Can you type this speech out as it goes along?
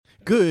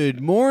Good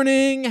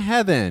morning,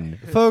 heaven.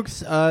 Folks,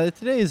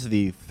 today is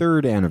the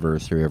 3rd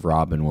anniversary of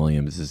Robin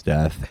Williams'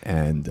 death,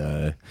 and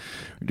we're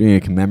doing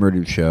a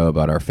commemorative show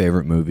about our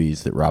favorite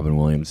movies that Robin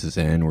Williams is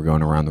in. We're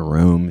going around the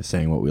room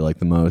saying what we like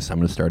the most. I'm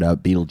going to start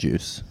out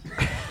Beetlejuice.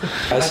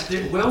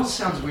 Will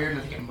sounds weird,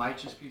 and I think it might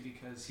just be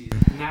because he's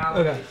now...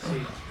 Okay.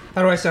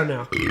 How do I sound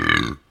now?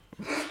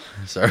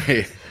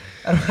 Sorry.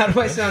 How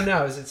do I sound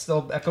now? Is it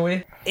still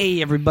echoey?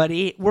 Hey,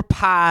 everybody. We're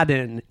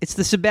podding. It's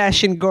the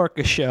Sebastian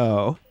Gorka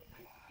Show.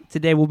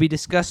 Today we'll be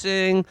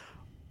discussing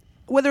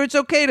whether it's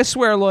okay to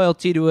swear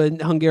loyalty to a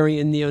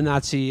Hungarian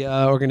neo-Nazi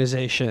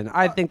organization.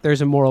 I think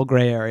there's a moral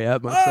gray area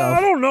myself.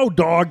 I don't know,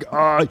 dog.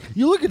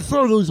 You look at some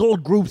of those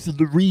old groups in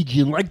the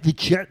region, like the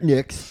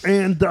Chetniks,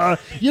 and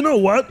you know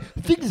what?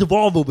 Things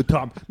evolve over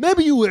time.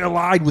 Maybe you were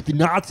allied with the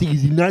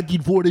Nazis in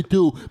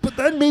 1942, but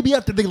then maybe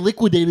after they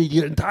liquidated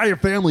your entire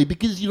family,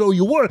 because,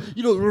 you were,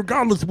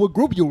 regardless of what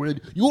group you were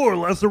in, you were a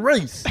lesser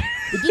race.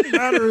 It didn't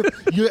matter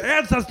if your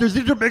ancestors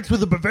intermixed with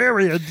the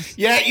Bavarians.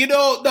 Yeah,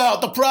 no,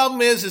 the problem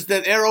is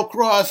that Arrow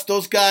Cross,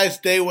 those guys,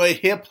 they were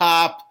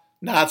hip-hop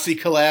Nazi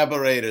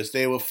collaborators.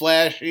 They were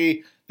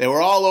flashy. They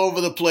were all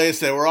over the place.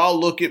 They were all,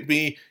 look at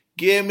me,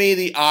 give me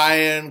the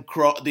Iron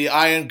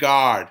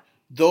Guard.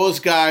 Those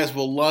guys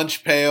were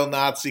lunch pail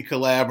Nazi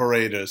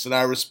collaborators, and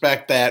I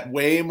respect that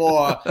way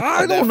more.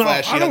 I don't know,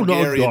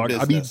 dog.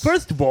 Business. I mean,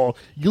 first of all,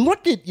 you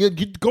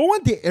go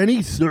into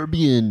any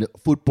Serbian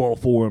football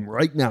forum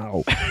right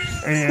now,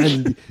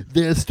 and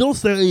they're still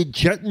saying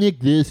Chetnik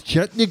this,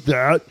 Chetnik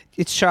that.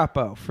 It's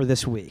Chapo for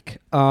this week.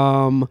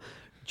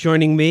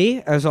 Joining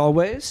me, as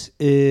always,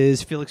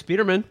 is Felix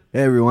Biederman.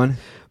 Hey, everyone.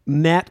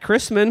 Matt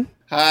Chrisman.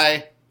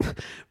 Hi.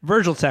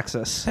 Virgil,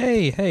 Texas.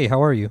 Hey,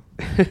 how are you?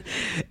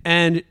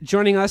 And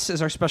joining us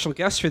as our special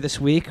guest for this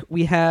week,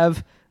 we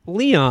have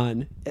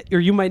Leon, or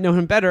you might know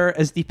him better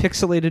as the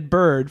Pixelated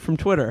Bird from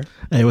Twitter.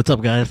 Hey, what's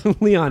up, guys?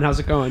 Leon, how's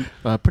it going?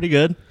 Pretty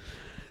good.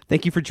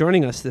 Thank you for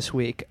joining us this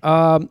week.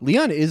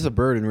 Leon is a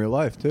bird in real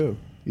life, too.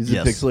 He's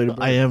a pixelated bird.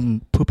 I am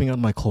pooping on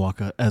my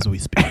cloaca as we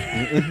speak.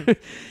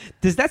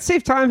 Does that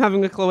save time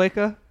having a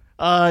cloaca?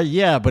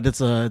 Yeah, but it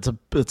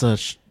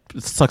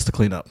sucks to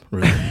clean up,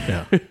 really.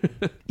 Yeah.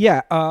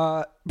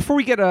 Yeah. Before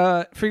we get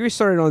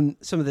started on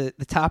some of the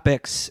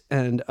topics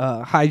and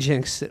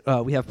hijinks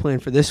that we have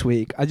planned for this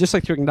week, I'd just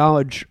like to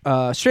acknowledge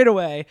straight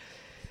away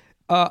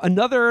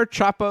another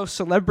Chapo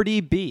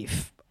celebrity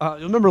beef.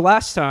 You'll remember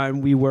last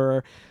time we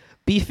were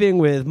beefing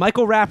with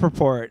Michael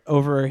Rappaport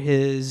over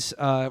his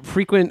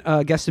frequent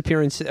guest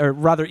appearances, or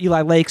rather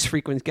Eli Lake's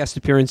frequent guest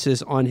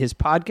appearances on his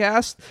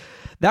podcast.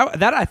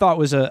 That I thought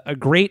was a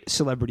great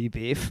celebrity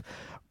beef.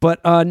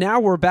 But now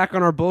we're back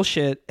on our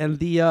bullshit, and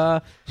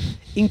the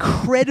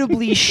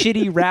incredibly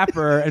shitty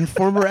rapper and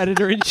former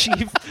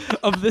editor-in-chief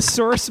of The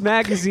Source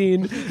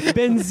magazine,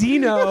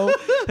 Benzino,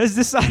 has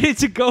decided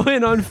to go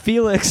in on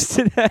Felix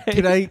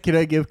today. Can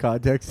I give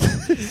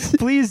context?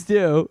 Please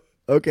do.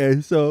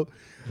 Okay, so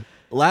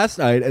last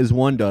night, as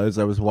one does,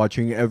 I was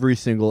watching every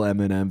single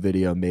Eminem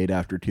video made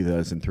after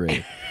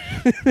 2003.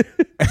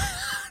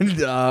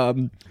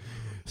 And,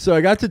 so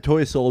I got to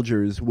Toy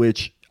Soldiers,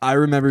 which I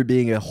remember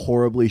being a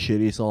horribly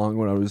shitty song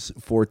when I was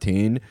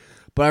 14.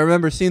 But I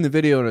remember seeing the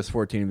video when I was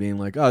 14 and being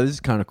like, oh, this is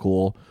kind of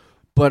cool.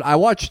 But I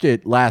watched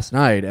it last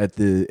night at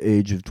the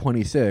age of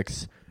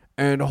 26,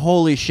 and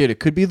holy shit, it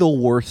could be the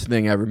worst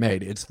thing ever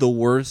made. It's the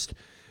worst.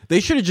 They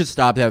should have just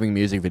stopped having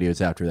music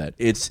videos after that.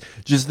 It's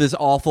just this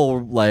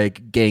awful,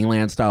 like,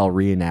 Gangland style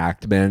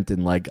reenactment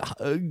and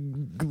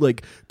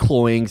like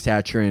cloying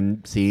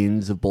saccharine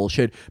scenes of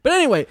bullshit. But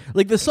anyway,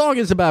 like, the song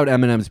is about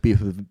Eminem's beef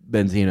with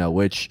Benzino,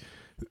 which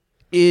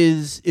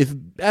is, if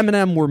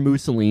Eminem were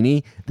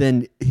Mussolini,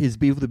 then his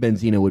beef with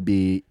Benzino would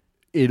be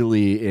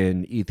Italy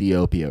and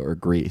Ethiopia or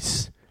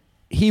Greece.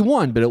 He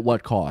won, but at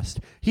what cost?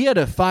 He had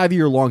a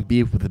 5-year-long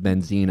beef with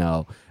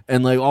Benzino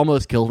and, like,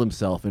 almost killed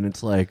himself. And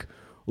it's like,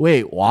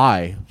 wait,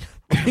 why?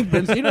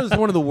 Benzino is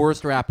one of the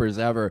worst rappers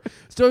ever.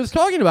 So I was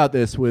talking about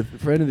this with a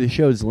friend of the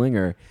show,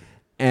 Zlinger,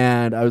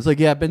 and I was like,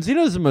 yeah,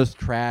 Benzino is the most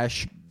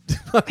trash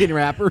fucking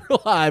rapper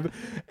alive.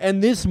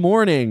 And this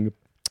morning,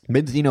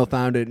 Benzino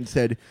found it and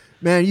said,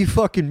 man, you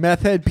fucking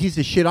meth head piece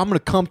of shit, I'm going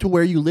to come to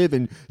where you live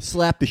and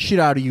slap the shit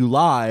out of you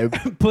live.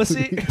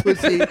 Pussy.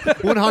 Pussy,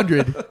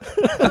 100.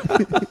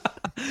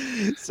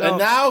 And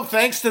now,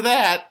 thanks to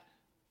that,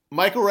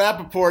 Michael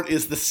Rappaport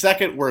is the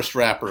second worst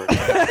rapper.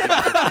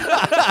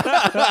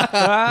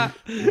 Yeah.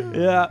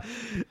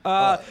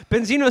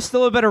 Benzino's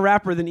still a better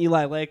rapper than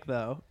Eli Lake,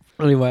 though.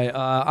 Anyway,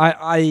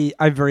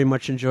 I very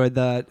much enjoyed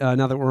that.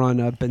 Now that we're on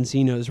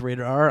Benzino's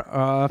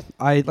radar,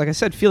 like I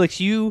said,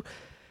 Felix, you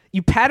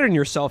pattern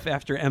yourself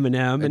after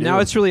Eminem, and now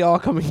it's really all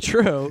coming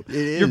true.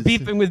 You're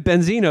beefing with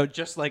Benzino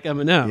just like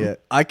Eminem. Yeah,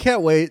 I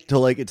can't wait till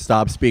like it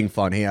stops being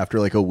funny after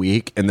like a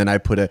week, and then I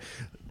put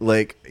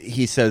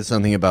he says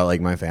something about like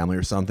my family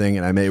or something,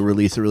 and I may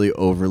release a really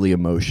overly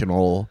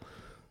emotional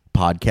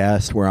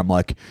podcast where I'm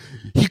like,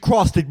 he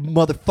crossed the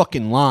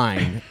motherfucking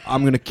line.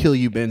 I'm gonna kill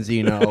you,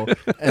 Benzino.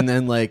 And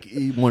then like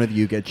one of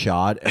you gets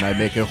shot, and I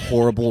make a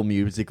horrible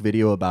music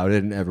video about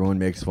it, and everyone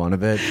makes fun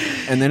of it,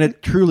 and then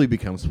it truly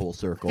becomes full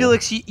circle.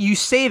 Felix, you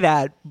say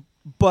that,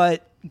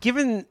 but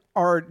given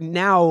our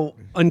now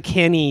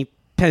uncanny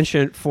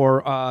penchant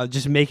for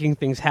just making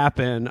things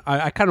happen,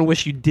 I kind of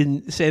wish you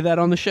didn't say that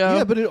on the show.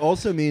 Yeah, but it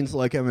also means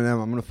like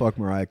Eminem, I'm gonna fuck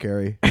Mariah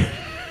Carey.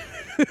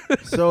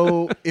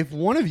 So if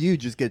one of you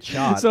just gets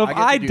shot, so if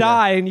I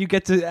die and you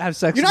get to have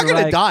sex, you're not with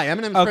gonna Mariah- die.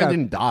 Eminem's Okay. friend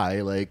didn't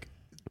die. Like,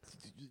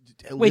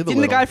 Wait, live a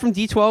didn't the guy little. from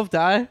D12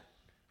 die?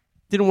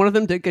 Didn't one of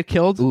them get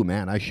killed? Ooh,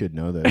 man, I should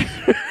know this.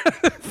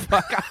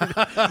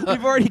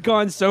 We've already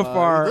gone so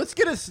far. Let's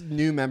get a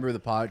new member of the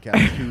podcast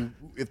who,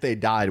 if they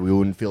died, we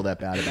wouldn't feel that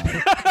bad about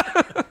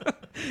it.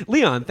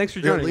 Leon, thanks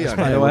for joining us, Leon,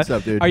 by hey, the way. what's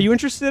up, dude? Are you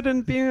interested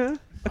in being a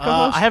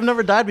co-host? I have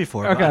never died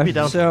before. but I'd be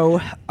down. So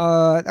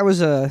that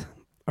was a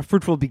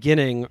fruitful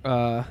beginning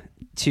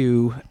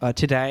to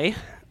today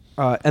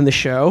and the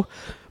show.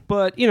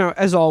 But, you know,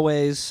 as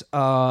always,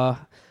 the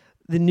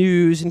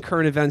news and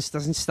current events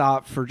doesn't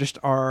stop for just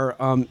our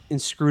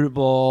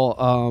inscrutable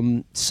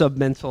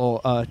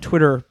submental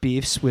Twitter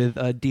beefs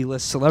with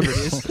D-list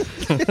celebrities.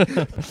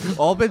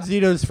 All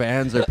Benzino's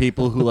fans are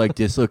people who like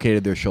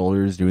dislocated their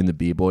shoulders doing the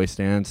b-boy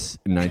stance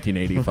in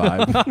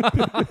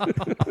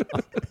 1985.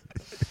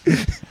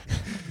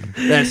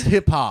 That's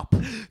hip hop.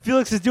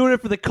 Felix is doing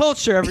it for the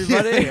culture,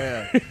 everybody.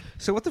 Yeah.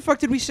 So what the fuck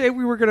did we say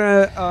we were going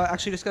to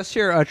actually discuss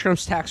here?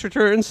 Trump's tax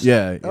returns?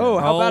 Yeah. Oh,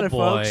 how about it,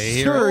 boy. folks?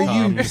 Here Sir, it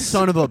you comes.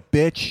 son of a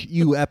bitch.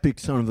 You epic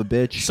son of a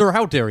bitch. Sir,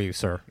 how dare you,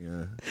 sir?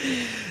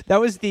 That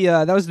was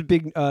the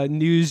big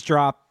news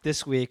drop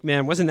this week.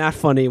 Man, wasn't that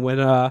funny when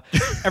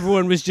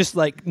everyone was just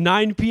like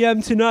 9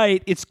 p.m.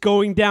 tonight, it's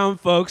going down,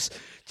 folks.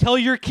 Tell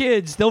your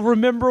kids, they'll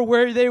remember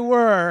where they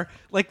were,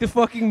 like the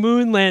fucking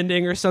moon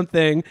landing or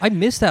something. I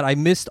missed that. I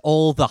missed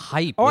all the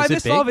hype. Oh, Was I it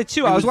missed big? all of it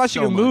too. I was was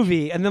watching so a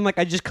movie, and then like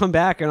I just come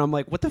back, and I'm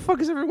like, "What the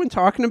fuck is everyone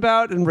talking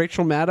about?" And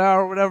Rachel Maddow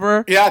or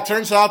whatever. Yeah, it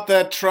turns out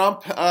that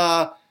Trump,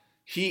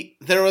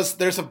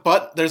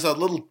 there's a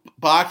little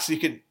box you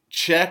could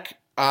check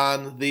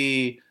on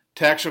the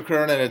tax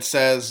return, and it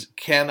says,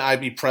 "Can I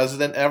be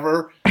president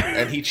ever?"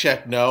 And he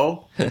checked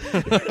no.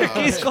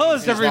 He's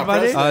closed, not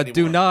everybody. president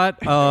Do anymore.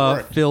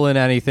 not fill in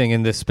anything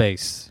in this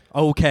space.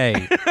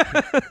 Okay.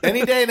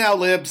 Any day now,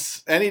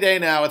 libs. Any day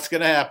now, it's going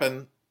to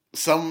happen.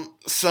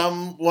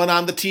 Someone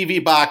on the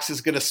TV box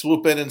is going to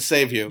swoop in and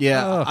save you.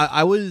 Yeah,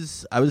 I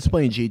was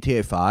playing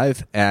GTA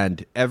 5,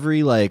 and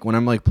every like when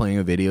I'm like playing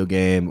a video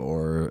game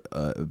or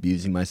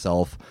abusing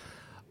myself,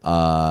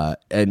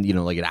 and you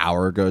know like an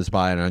hour goes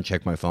by and I don't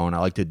check my phone. I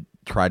like to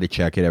try to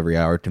check it every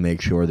hour to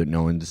make sure that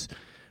no one's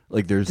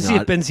like there's To see if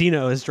not.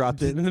 Benzino has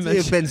dropped it in the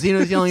If mention.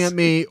 Benzino's yelling at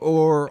me,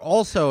 or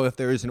also if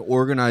there is an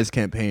organized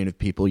campaign of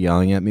people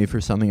yelling at me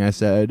for something I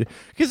said,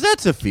 because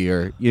that's a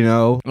fear, you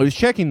know. I was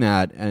checking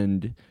that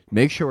and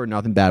make sure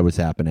nothing bad was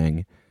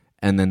happening,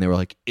 and then they were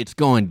like, "It's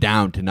going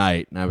down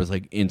tonight," and I was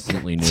like,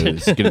 instantly knew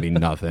it's gonna be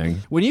nothing.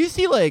 When you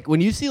see like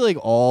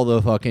all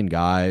the fucking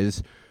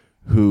guys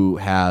who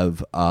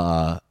have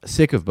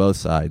sick of both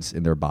sides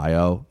in their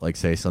bio, like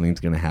say something's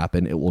gonna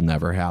happen, it will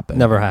never happen.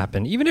 Never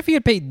happened. Even if he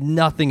had paid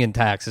nothing in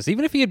taxes,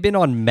 even if he had been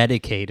on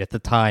Medicaid at the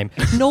time,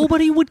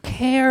 nobody would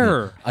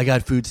care. I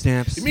got food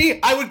stamps.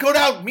 I would go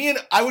down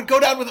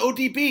with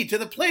ODB to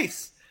the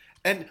place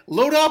and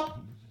load up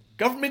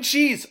government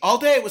cheese all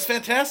day. It was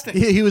fantastic.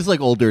 He was like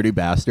old dirty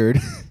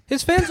bastard.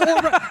 His fans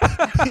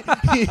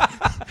already.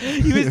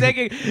 He was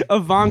taking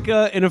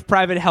Ivanka in a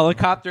private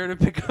helicopter to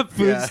pick up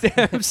food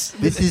stamps.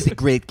 This is a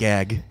great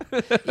gag.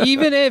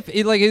 Even if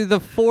like the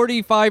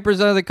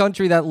 45% of the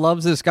country that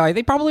loves this guy,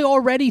 they probably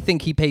already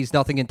think he pays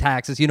nothing in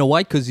taxes. You know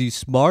why? Because he's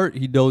smart.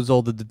 He knows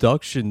all the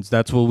deductions.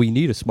 That's what we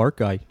need, a smart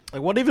guy.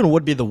 Like, what even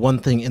would be the one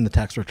thing in the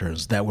tax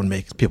returns that would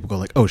make people go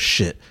like, "Oh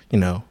shit, you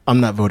know, I'm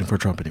not voting for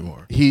Trump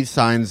anymore." He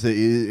signs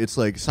it's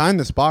like sign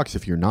this box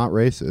if you're not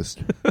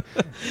racist.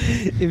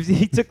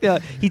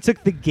 He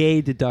took the gay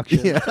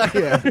deduction.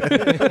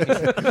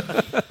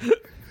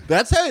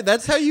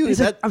 That's how you.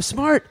 He's like, I'm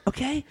smart,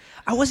 okay?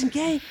 I wasn't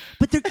gay,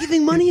 but they're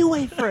giving money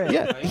away for it.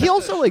 Yeah. He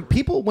also like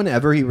people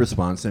whenever he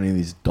responds to any of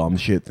these dumb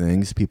shit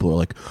things, people are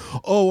like,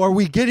 "Oh, are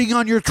we getting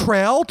on your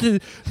trail to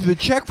the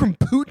check from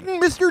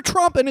Putin, Mr.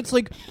 Trump?" And it's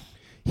like.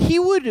 He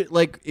would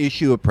like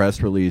issue a press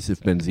release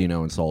if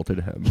Benzino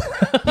insulted him.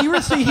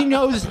 He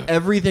knows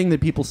everything that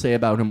people say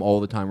about him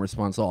all the time,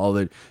 responds to all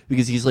of it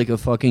because he's like a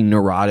fucking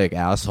neurotic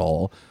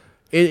asshole.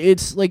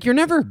 It's like you're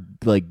never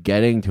like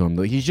getting to him.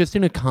 He's just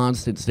in a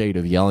constant state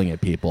of yelling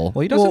at people.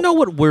 Well, he doesn't know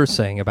what we're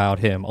saying about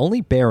him. Only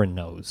Barron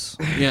knows.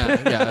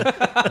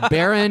 Yeah.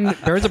 Barron's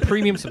a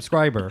premium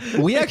subscriber.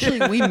 We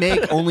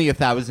make only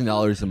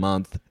 $1,000 a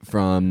month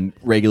from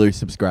regular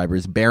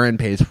subscribers. Barron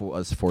pays for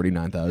us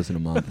 $49,000 a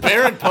month.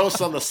 Barron posts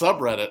on the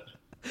subreddit.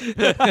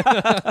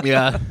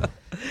 Yeah.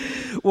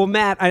 Well,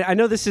 Matt, I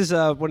know this is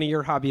one of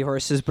your hobby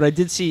horses, but I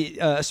did see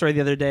a story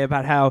the other day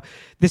about how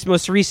this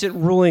most recent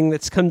ruling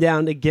that's come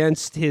down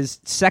against his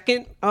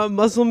second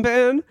Muslim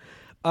ban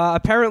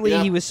Apparently,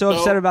 Yeah, he was so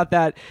upset about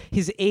that,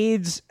 his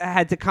aides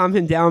had to calm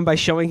him down by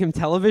showing him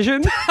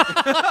television. this is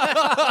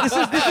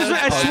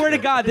I swear to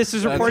God, this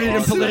is reported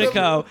in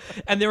Politico,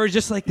 and they were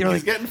just like,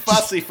 He's getting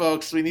fussy,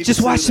 folks. We need just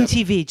to watch sue some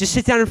them. TV. Just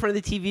sit down in front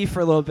of the TV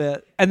for a little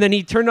bit, and then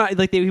he turned on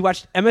he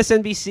watched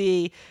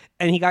MSNBC,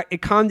 and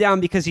it calmed down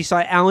because he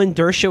saw Alan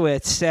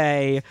Dershowitz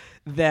say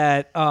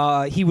that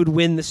he would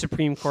win the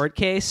Supreme Court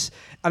case,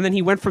 and then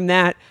he went from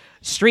that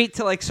straight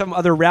to like some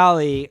other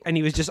rally, and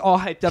he was just all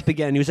hyped up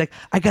again. He was like,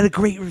 I got a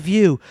great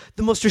review.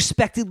 The most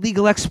respected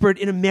legal expert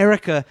in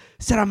America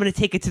said I'm going to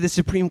take it to the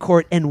Supreme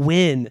Court and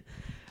win.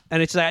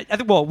 And it's like, I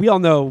think, well, we all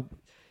know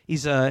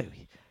he's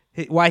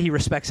why he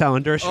respects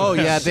Alan Dershowitz. Oh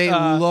yeah, they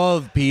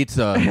love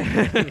pizza.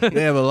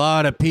 They have a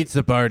lot of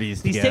pizza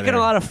parties He's together. taken a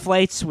lot of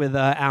flights with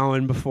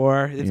Alan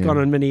before. They've gone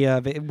on many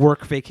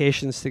work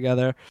vacations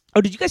together.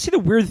 Oh, did you guys see the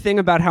weird thing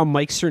about how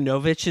Mike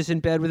Cernovich is in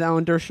bed with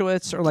Alan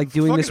Dershowitz, or like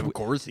doing Fucking this? of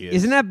course he is.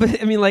 Isn't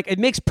that? I mean, like, it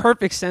makes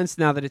perfect sense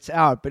now that it's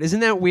out. But isn't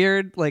that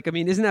weird? Like, I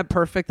mean, isn't that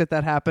perfect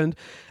that happened?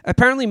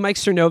 Apparently, Mike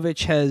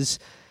Cernovich has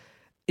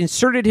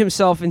inserted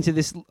himself into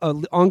this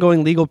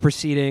ongoing legal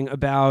proceeding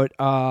about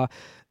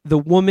the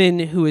woman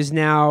who is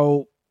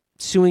now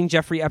suing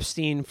Jeffrey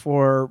Epstein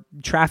for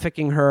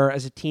trafficking her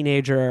as a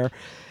teenager.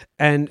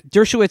 And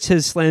Dershowitz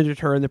has slandered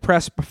her in the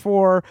press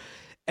before.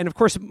 And of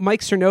course,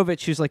 Mike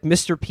Cernovich, who's like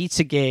Mr.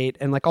 Pizzagate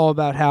and like all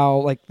about how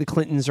like the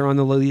Clintons are on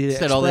the Lolita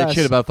Said all that Express.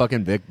 shit about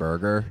fucking Vic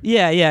Berger.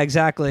 Yeah,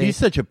 exactly. He's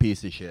such a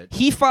piece of shit.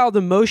 He filed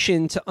a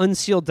motion to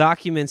unseal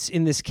documents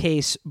in this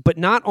case, but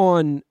not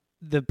on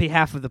the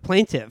behalf of the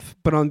plaintiff,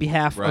 but on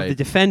behalf of the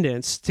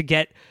defendants, to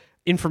get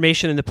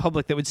information in the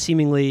public that would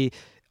seemingly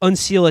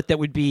unseal it, that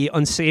would be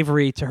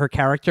unsavory to her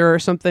character or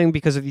something,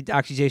 because of the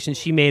accusations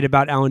she made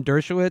about Alan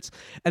Dershowitz.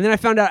 And then I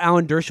found out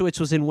Alan Dershowitz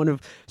was in one of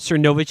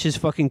Cernovich's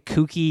fucking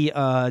kooky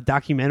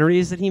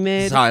documentaries that he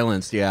made.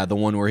 Silenced, yeah, the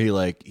one where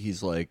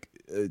he's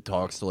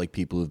talks to like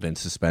people who've been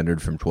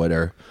suspended from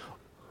Twitter.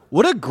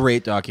 What a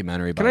great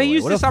documentary! By Can I the way.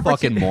 use What this a fucking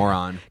opportunity?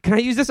 moron! Can I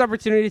use this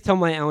opportunity to tell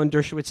my Alan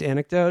Dershowitz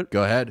anecdote?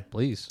 Go ahead.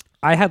 Please.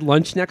 I had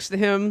lunch next to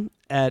him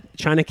at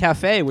China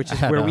Cafe, which is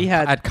where we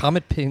had at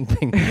Comet Ping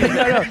Ping.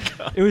 no.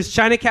 It was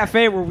China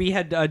Cafe where we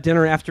had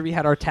dinner after we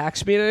had our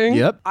tax meeting.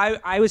 Yep.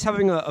 I was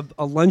having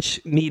a lunch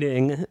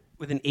meeting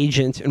with an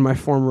agent and my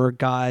former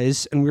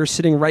guys, and we were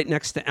sitting right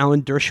next to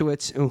Alan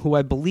Dershowitz, who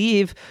I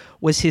believe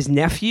was his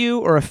nephew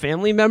or a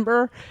family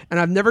member. And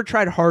I've never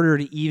tried harder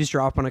to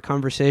eavesdrop on a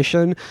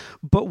conversation,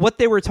 but what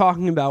they were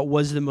talking about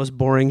was the most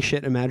boring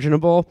shit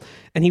imaginable.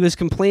 And he was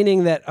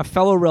complaining that a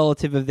fellow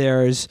relative of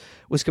theirs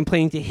was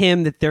complaining to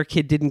him that their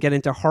kid didn't get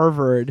into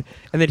Harvard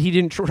and that he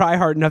didn't try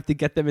hard enough to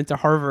get them into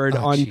Harvard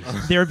on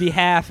their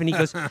behalf. And he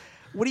goes,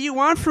 what do you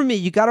want from me?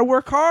 You got to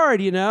work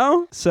hard, you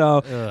know? So,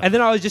 and then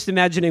I was just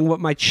imagining what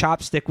my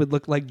chopstick would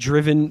look like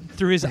driven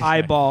through his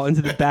eyeball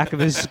into the back of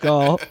his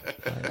skull.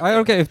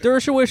 Okay, if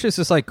Dershowitz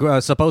is like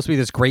supposed to be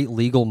this great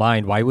legal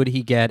mind, why would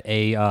he get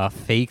a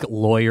fake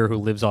lawyer who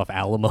lives off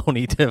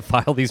alimony to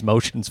file these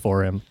motions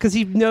for him? Because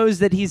he knows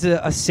that he's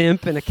a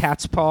simp and a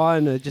cat's paw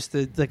and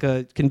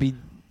can be,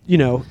 you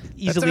know,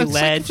 easily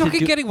led. That's like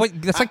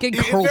getting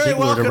You Carl very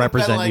well Ziegler to could have been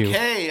represent like, you.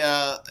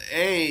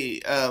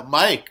 hey,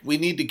 Mike, we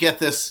need to get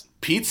this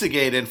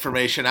Pizzagate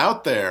information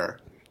out there.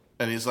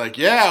 And he's like,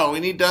 yeah,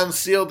 we need to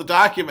unseal the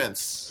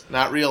documents,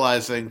 not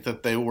realizing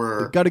that they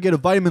were... Got to get a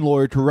vitamin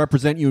lawyer to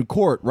represent you in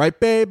court, right,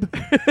 babe?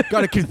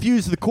 Got to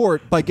confuse the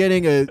court by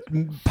getting a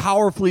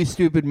powerfully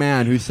stupid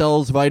man who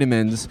sells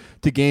vitamins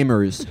to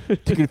gamers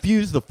to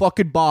confuse the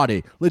fucking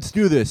body. Let's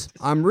do this.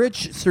 I'm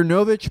Rich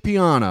Cernovich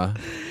Piana.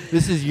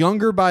 This is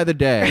Younger by the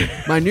Day,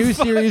 my new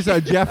series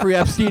on Jeffrey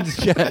Epstein's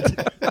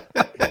jet.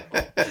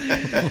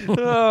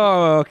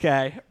 Oh,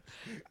 okay.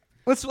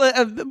 Let's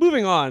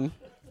moving on.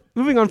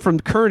 Moving on from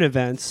current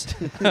events,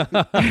 I'm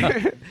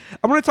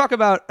going to talk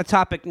about a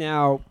topic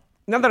now.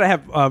 Now that I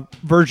have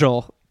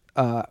Virgil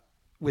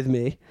with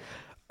me,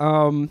 I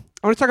want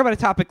to talk about a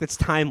topic that's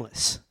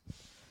timeless,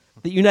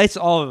 that unites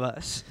all of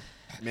us.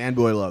 Man,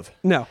 boy, love.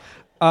 No,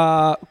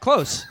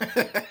 close,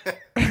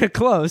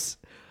 close.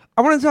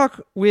 I want to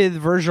talk with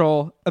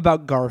Virgil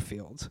about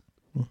Garfield.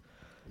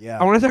 Yeah.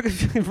 I want to talk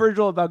with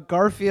Virgil about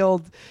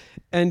Garfield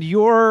and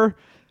your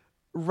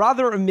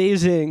rather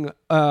amazing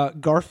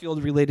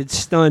Garfield-related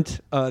stunt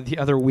the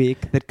other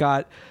week that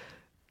got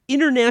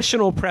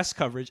international press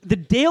coverage. The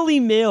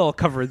Daily Mail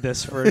covered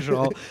this,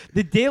 Virgil.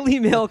 The Daily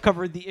Mail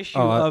covered the issue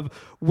of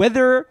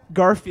whether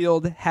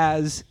Garfield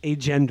has a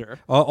gender.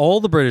 All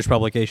the British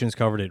publications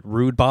covered it.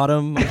 Rude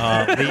Bottom,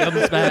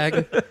 Liam's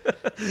Bag,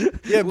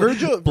 Yeah,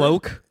 Virgil.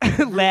 Bloke.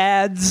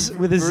 Lads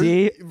with a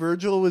Z.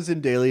 Virgil was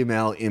in Daily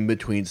Mail in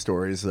between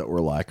stories that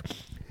were like,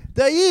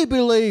 do you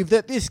believe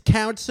that this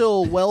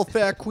council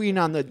welfare queen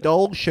on the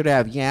dole should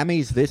have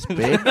yammies this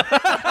big?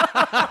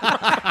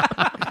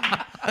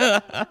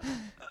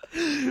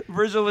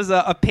 Virgil was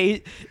a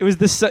page. It was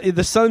the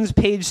Sun's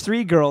page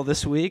 3 girl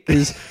this week.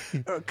 Is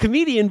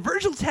comedian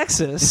Virgil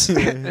Texas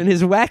and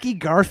his wacky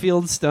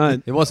Garfield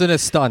stunt. It wasn't a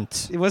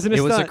stunt. It wasn't a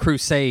It was a stunt.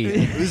 crusade.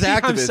 It was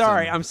activism.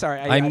 I'm sorry.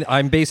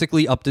 I'm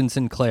basically Upton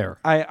Sinclair.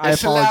 I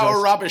It's a lot of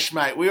apologize. rubbish,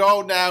 mate. We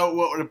all know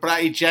what the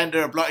bloody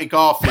gender of bloody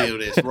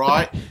Garfield is,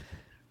 right?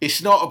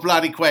 It's not a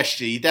bloody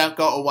question. You don't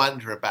got to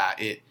wonder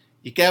about it.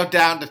 You go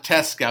down to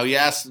Tesco, you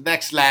ask the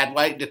next lad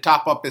waiting to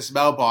top up his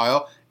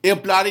mobile, he'll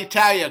bloody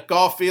tell you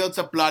Garfield's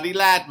a bloody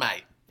lad,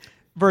 mate.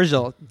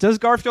 Virgil, does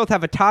Garfield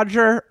have a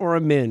Todger or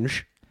a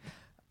Minge?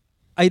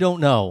 I don't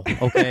know.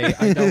 Okay,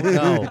 I don't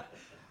know.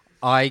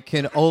 I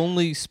can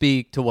only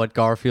speak to what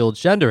Garfield's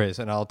gender is,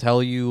 and I'll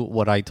tell you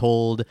what I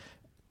told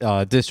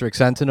District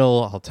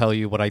Sentinel. I'll tell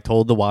you what I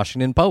told the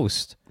Washington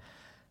Post.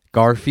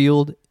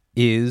 Garfield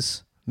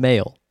is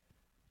male.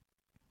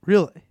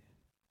 Really?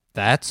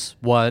 That's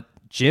what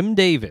Jim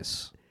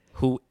Davis,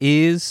 who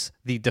is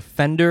the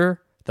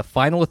defender, the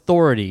final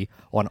authority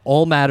on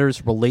all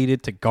matters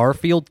related to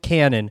Garfield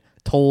canon,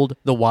 told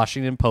the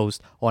Washington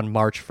Post on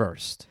March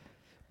 1st.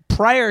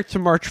 Prior to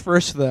March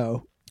 1st,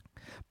 though.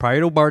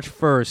 Prior to March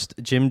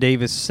 1st, Jim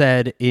Davis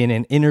said in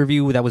an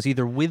interview that was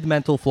either with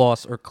Mental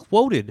Floss or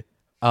quoted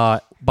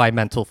by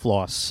Mental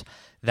Floss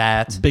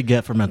that... Big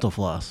get for Mental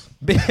Floss.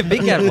 big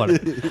get one.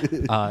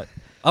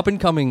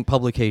 Up-and-coming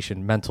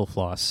publication, Mental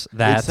Floss,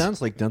 that It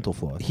sounds like dental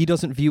floss. he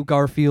doesn't view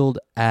Garfield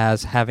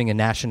as having a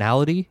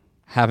nationality,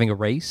 having a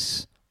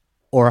race,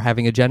 or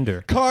having a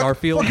gender.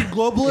 Garfield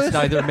is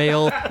neither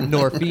male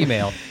nor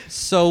female.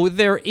 So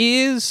there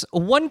is,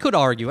 one could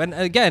argue, and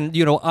again,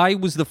 I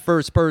was the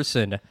first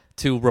person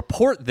to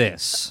report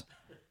this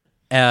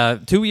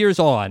 2 years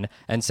on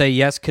and say,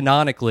 yes,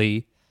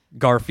 canonically,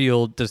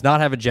 Garfield does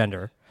not have a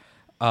gender.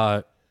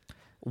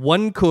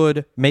 One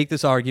could make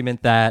this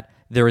argument that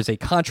there is a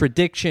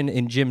contradiction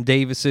in Jim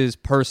Davis's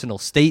personal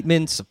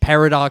statements, a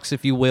paradox,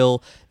 if you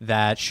will,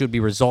 that should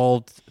be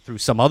resolved through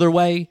some other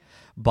way.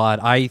 But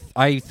I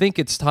think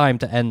it's time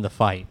to end the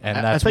fight, and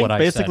that's I think what I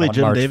basically said on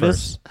Jim March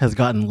Davis 1st. has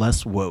gotten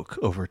less woke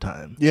over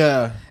time.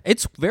 Yeah.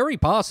 It's very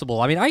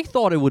possible. I mean, I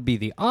thought it would be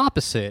the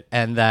opposite,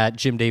 and that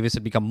Jim Davis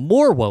had become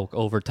more woke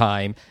over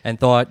time, and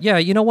thought, yeah,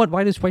 you know what?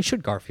 Why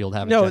should Garfield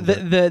have a No,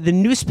 gender? the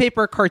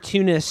newspaper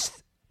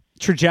cartoonist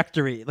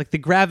trajectory, like the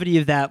gravity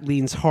of that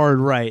leans hard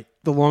right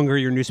the longer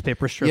your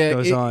newspaper strip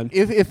goes on.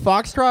 If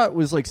Foxtrot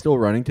was like still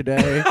running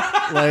today,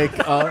 like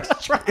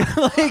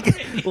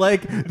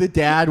the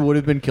dad would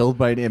have been killed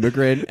by an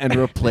immigrant and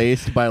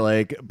replaced by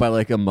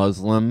a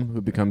Muslim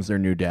who becomes their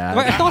new dad.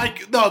 I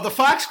thought- No, the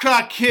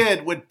Foxtrot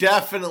Kid would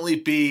definitely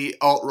be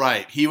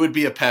alt-right. He would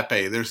be a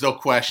Pepe. There's no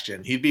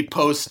question. He'd be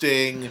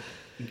posting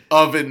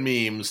oven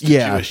memes to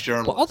Yeah. Jewish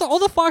journalists. all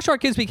the Foxtrot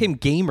kids became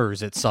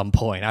gamers at some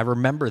point. I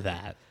remember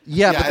that.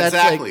 Yeah, but that's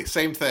exactly. like,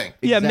 Same thing.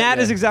 Yeah, Matt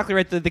yeah. is exactly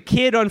right. The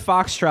kid on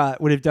Foxtrot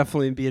would have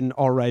definitely been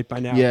all right by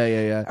now.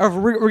 yeah.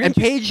 We're gonna And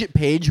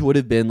Paige would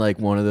have been like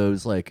one of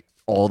those like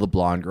all the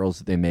blonde girls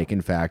that they make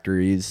in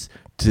factories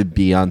to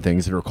be on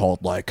things that are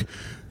called like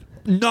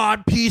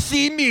not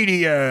PC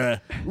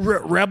media,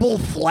 rebel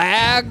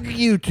flag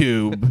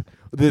YouTube.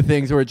 The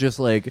things where it's just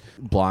like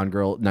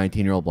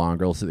 19-year-old blonde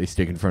girls that they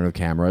stick in front of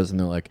cameras and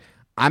they're like,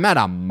 I'm at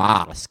a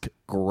mosque.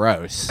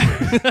 Gross.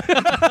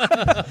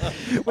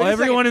 Well,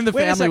 everyone in the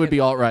family would be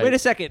all right. Wait a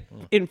second.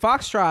 In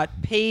Foxtrot,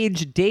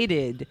 Paige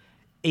dated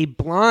a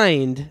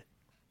blind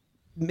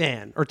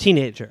man or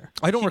teenager.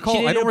 I don't She recall.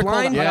 I dated don't a recall.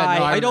 blind that. guy.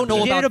 no, I I don't know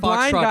She dated about a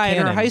blind Foxtrot guy in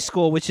her canon. high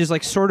school, which is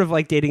like sort of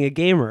like dating a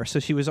gamer. So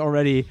she was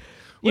already.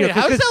 Wait,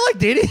 how is that like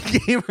dating a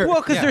gamer? Well,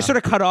 because Yeah. they're sort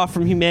of cut off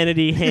from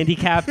humanity,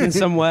 handicapped in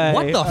some way.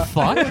 What the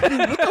fuck?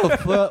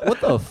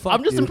 what the fuck?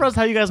 I'm just dude? impressed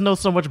how you guys know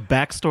so much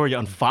backstory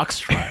on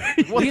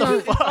Foxtrot. What the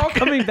It's all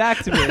coming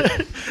back to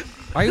me.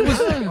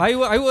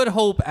 I would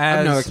hope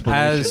have no as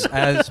explanation.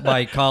 as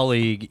my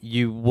colleague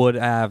you would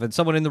have, and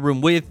someone in the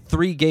room with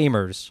 3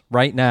 gamers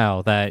right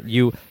now, that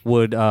you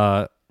would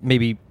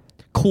maybe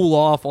cool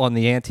off on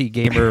the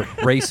anti-gamer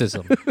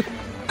racism.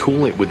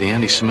 Cool it with the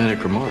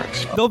anti-Semitic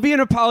remarks. There'll be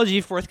an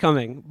apology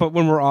forthcoming, but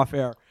when we're off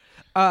air.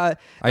 I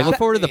look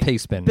forward to the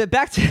pace bin. But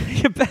back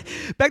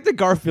to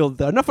Garfield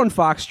though. Enough on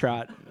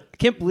Foxtrot.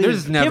 Can't believe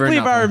There's never I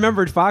enough.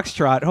 remembered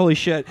Foxtrot. Holy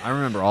shit! I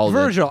remember all of it.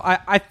 Virgil,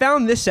 I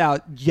found this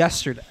out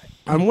yesterday.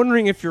 I'm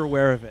wondering if you're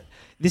aware of it.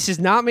 This is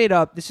not made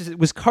up. It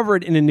was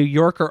covered in a New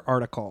Yorker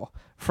article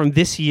from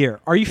this year.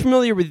 Are you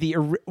familiar with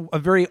a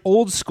very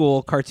old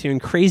school cartoon,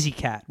 Crazy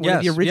Cat? One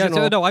of the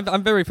original. no,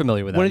 I'm very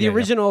familiar with that. One of the Yeah, yeah.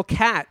 original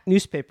Cat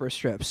newspaper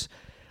strips.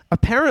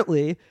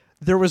 Apparently,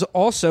 there was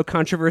also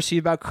controversy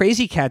about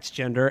Crazy Cat's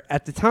gender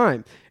at the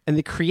time. And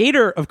the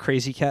creator of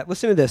Crazy Cat,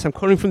 listen to this. I'm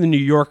quoting from the New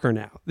Yorker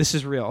now. This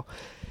is real.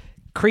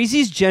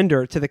 Crazy's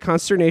gender, to the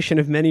consternation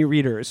of many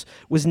readers,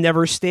 was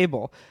never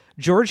stable.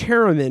 George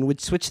Harriman would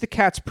switch the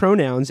cat's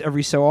pronouns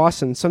every so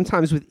often,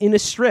 sometimes within a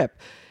strip.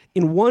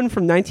 In one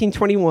from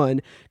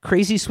 1921,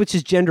 Crazy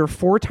switches gender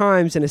 4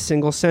 times in a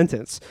single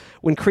sentence.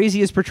 When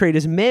Crazy is portrayed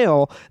as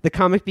male, the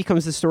comic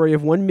becomes the story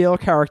of one male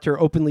character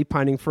openly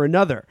pining for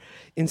another.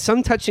 In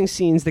some touching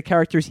scenes, the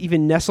characters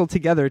even nestle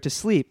together to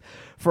sleep.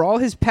 For all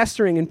his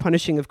pestering and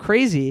punishing of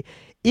Crazy,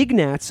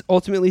 Ignatz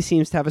ultimately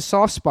seems to have a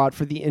soft spot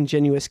for the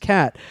ingenuous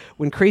cat.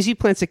 When Crazy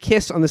plants a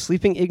kiss on the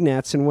sleeping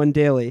Ignatz in one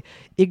daily,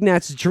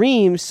 Ignatz's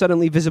dreams,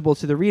 suddenly visible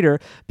to the reader,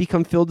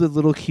 become filled with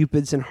little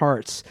cupids and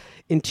hearts.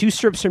 In 2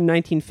 strips from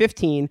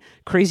 1915,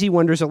 Crazy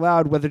wonders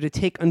aloud whether to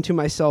take unto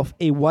myself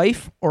a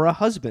wife or a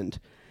husband.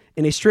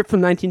 In a strip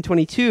from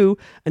 1922,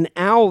 an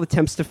owl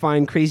attempts to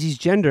find Crazy's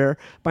gender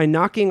by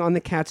knocking on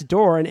the cat's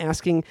door and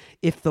asking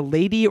if the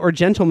lady or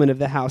gentleman of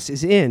the house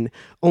is in,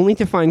 only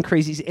to find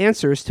Crazy's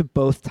answers to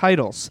both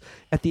titles.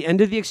 At the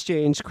end of the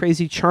exchange,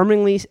 Crazy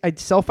charmingly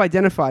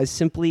self-identifies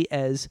simply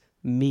as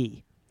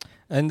me.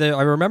 And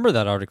I remember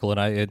that article,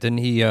 and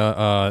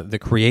the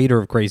creator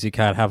of Crazy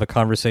Cat, have a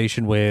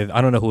conversation with,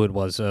 I don't know who it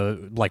was,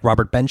 like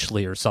Robert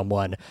Benchley or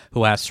someone,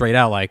 who asked straight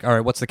out, like, all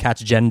right, what's the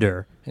cat's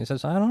gender? And he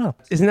says, I don't know.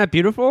 Isn't that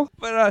beautiful?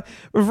 But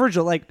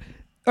Virgil, like,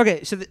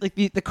 okay, so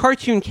the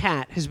cartoon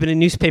cat has been a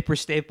newspaper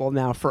staple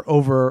now for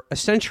over a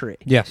century.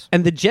 Yes.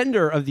 And the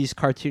gender of these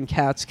cartoon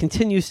cats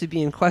continues to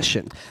be in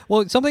question.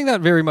 Well, something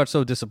that very much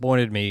so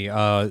disappointed me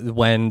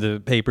when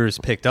the papers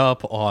picked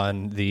up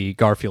on the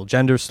Garfield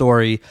gender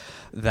story,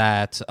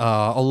 that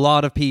a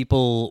lot of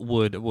people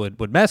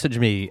would message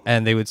me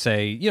and they would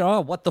say, you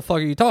know, what the fuck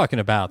are you talking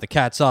about? The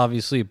cat's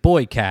obviously a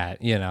boy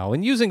cat, you know,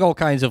 and using all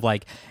kinds of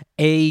like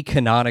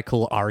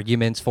canonical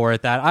arguments for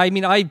it that, I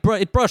mean,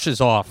 it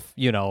brushes off,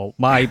 you know,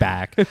 my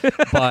back,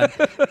 but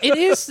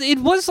it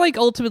was like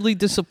ultimately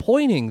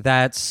disappointing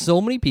that so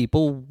many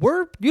people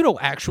were, you know,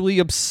 actually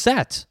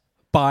upset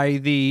by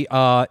the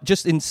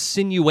just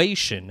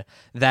insinuation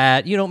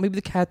that, you know, maybe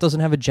the cat doesn't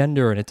have a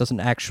gender and it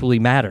doesn't actually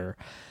matter.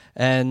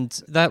 And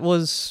that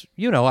was,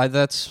 you know,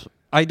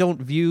 I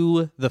don't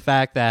view the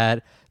fact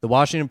that the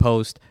Washington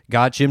Post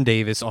got Jim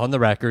Davis on the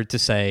record to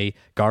say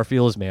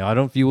Garfield is male. I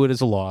don't view it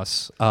as a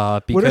loss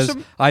because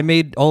I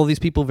made all these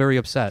people very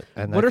upset.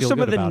 And what I are feel some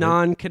good of the about it.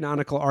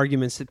 non-canonical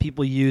arguments that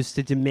people use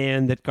to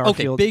demand that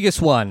Garfield... Okay,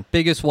 biggest one.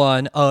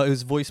 It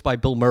was voiced by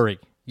Bill Murray.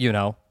 You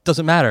know,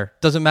 doesn't matter.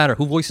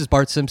 Who voices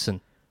Bart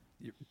Simpson?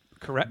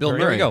 Correct. Bill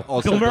Murray. There you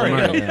go. Bill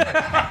Murray.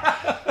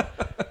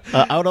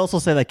 I would also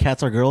say that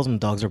cats are girls and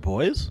dogs are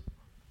boys.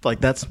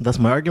 Like that's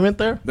my argument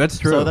there. That's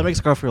true. So that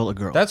makes Garfield a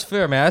girl. That's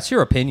fair, man. That's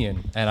your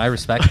opinion, and I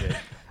respect it.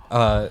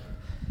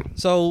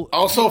 So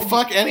also,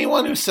 fuck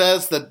anyone who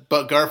says that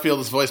Garfield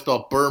is voiced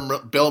by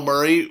Bill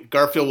Murray.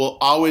 Garfield will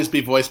always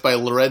be voiced by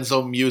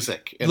Lorenzo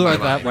Music.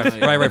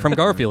 Right, from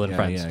Garfield and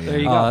Friends. Yeah. There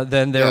you go.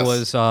 Then there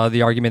was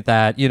the argument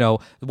that, you know,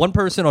 one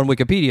person on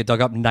Wikipedia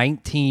dug up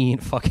 19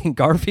 fucking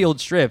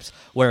Garfield strips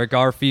where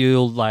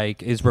Garfield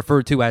like is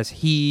referred to as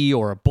he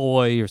or a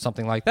boy or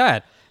something like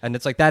that. And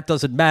it's like, that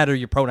doesn't matter.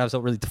 Your pronouns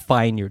don't really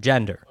define your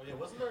gender.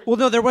 Well,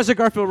 no, there was a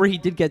Garfield where he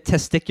did get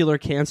testicular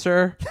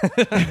cancer.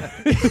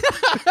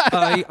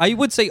 I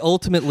would say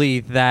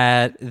ultimately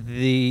that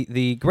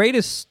the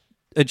greatest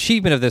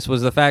achievement of this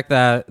was the fact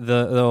that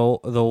the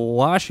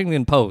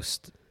Washington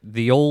Post,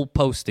 the old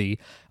Postie,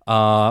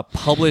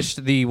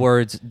 published the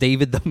words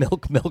David the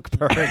Milk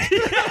Bird.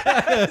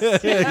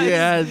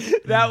 Yes.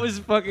 That was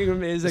fucking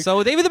amazing.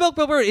 So David the Milk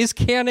Bird is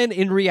canon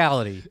in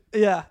reality.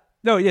 Yeah.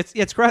 No,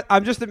 it's correct.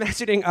 I'm just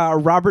imagining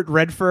Robert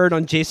Redford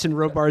on Jason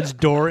Robards'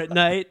 door at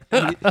night.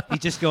 He's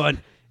just going,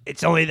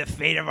 "It's only the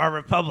fate of our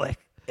republic."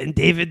 And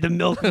David the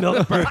Milk Bird.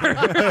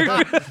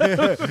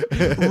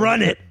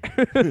 Run it.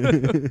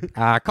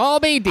 Call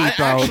me Deep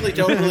I actually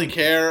don't really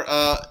care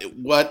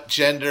what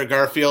gender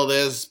Garfield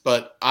is,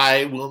 but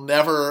I will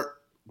never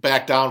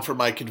back down from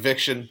my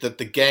conviction that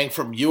the gang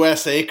from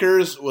U.S.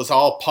 Acres was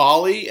all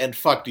poly and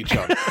fucked each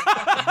other.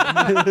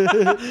 How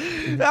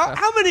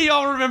many of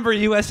y'all remember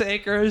U.S.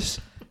 Acres?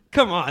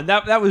 Come on,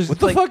 that was What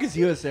the fuck is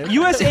USA?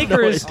 U.S.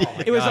 Acres.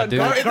 It was on dude.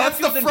 That's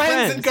the Garfield and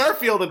Friends and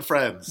Garfield and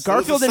Friends.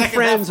 Garfield and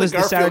Friends was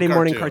the Saturday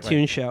morning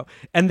cartoon show,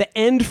 and the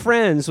end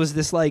Friends was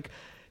this like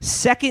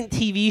second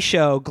TV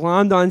show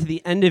glommed onto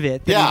the end of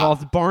it that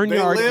involved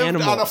barnyard they lived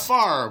animals on a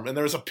farm, and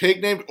there was a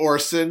pig named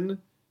Orson,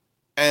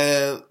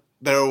 and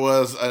there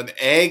was an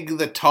egg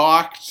that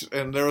talked,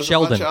 and there was a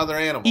bunch of other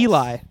animals.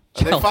 Eli.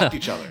 And they fucked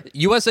each other.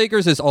 U.S.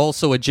 Acres is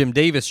also a Jim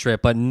Davis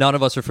strip, but none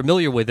of us are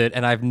familiar with it,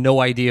 and I have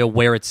no idea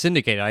where it's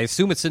syndicated. I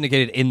assume it's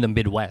syndicated in the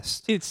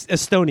Midwest. It's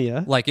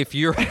Estonia. Like if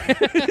you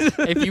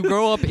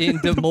grow up in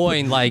Des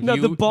Moines, like No,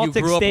 the you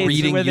Baltic grew up states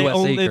reading where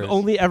U.S. they've Acres.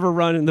 only ever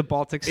run in the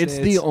Baltic states.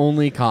 It's the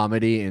only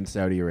comedy in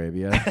Saudi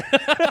Arabia,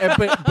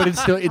 but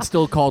it's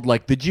still called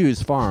like the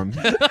Jews' farm.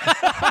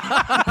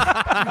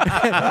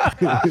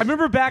 I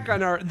remember back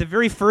on the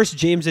very first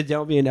James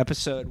Adelmian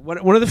episode,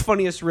 one of the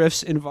funniest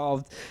riffs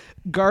involved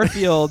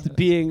Garfield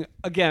being,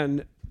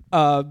 again,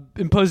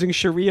 imposing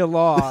Sharia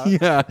law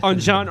on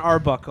John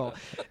Arbuckle.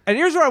 And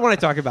here's what I want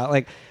to talk about.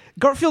 Like,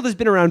 Garfield has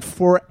been around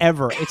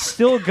forever. It's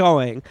still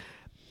going.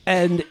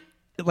 And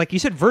like you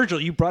said, Virgil,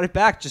 you brought it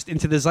back just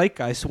into the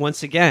zeitgeist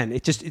once again.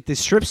 The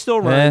strip still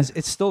runs.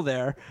 It's still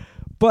there.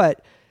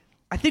 But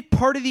I think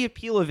part of the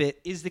appeal of it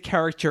is the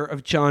character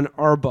of John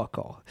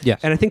Arbuckle.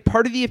 Yes. And I think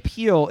part of the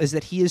appeal is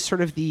that he is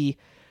sort of the,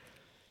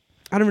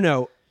 I don't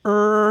know,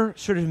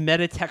 sort of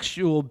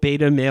metatextual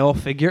beta male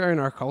figure in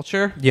our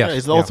culture. Yes.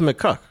 He's the ultimate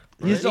cuck.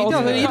 He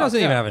doesn't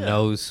even have a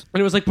nose.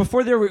 And it was like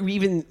before there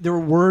were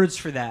words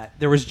for that.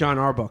 There was John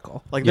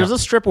Arbuckle. Like there's a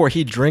strip where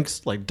he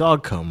drinks like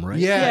dog cum, right?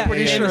 Yeah,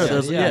 pretty sure.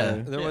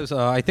 There was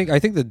I think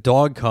the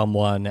dog cum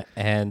one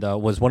and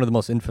was one of the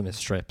most infamous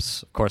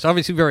strips. Of course,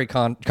 obviously very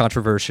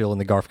controversial in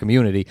the Garf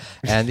community.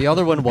 And the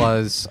other one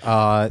was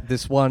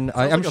this one.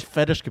 I'm like a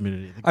fetish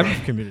community. The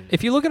Garf community.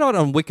 If you look it out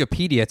on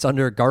Wikipedia, it's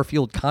under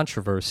Garfield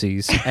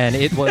controversies, and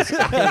it was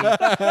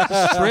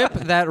a strip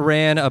that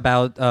ran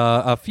about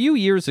a few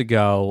years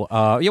ago.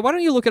 Why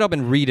don't you look it up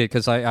and read it?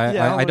 Because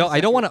I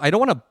don't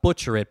want to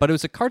butcher it, but it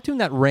was a cartoon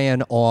that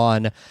ran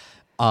on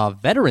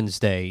Veterans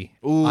Day,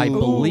 I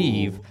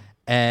believe.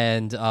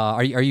 And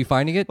are you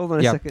finding it? Hold on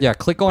a second. Yeah,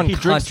 click on. He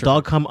drinks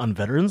dog cum on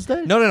Veterans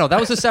Day? No. That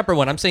was a separate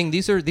one. I'm saying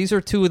these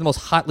are two of the most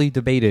hotly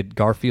debated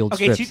Garfield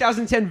Okay, strips.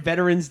 2010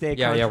 Veterans Day.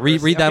 Yeah.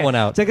 Read that one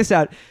out. Check us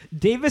out.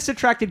 Davis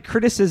attracted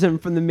criticism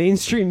from the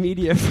mainstream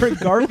media for a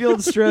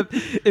Garfield strip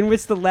in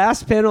which the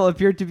last panel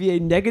appeared to be a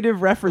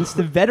negative reference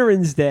to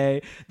Veterans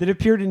Day that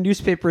appeared in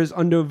newspapers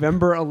on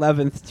November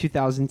 11th,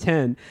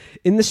 2010.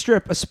 In the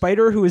strip, a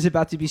spider who is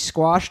about to be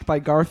squashed by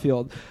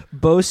Garfield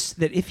boasts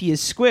that if he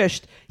is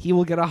squished, he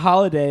will get a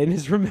holiday in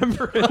his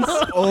remembrance.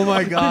 Oh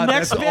my God, The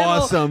next that's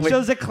panel awesome.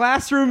 shows a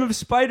classroom of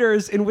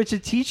spiders in which a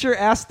teacher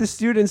asks the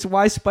students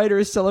why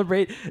spiders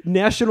celebrate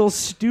National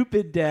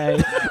Stupid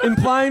Day,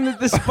 implying that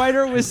the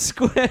spider was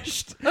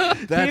squished.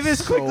 Davis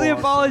so quickly awesome.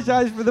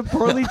 apologized for the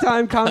poorly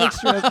timed comic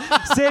strip,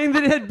 saying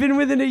that it had been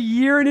within a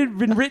year and had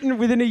been written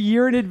within a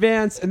year in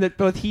advance, and that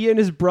both he and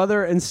his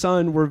brother and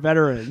son were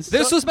veterans.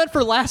 This was meant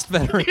for last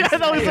Veterans Day.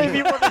 that was like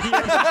before the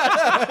year.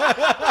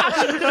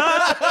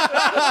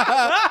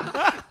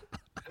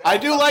 I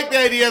do like the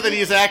idea that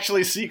he's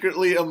actually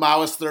secretly a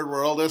Maoist third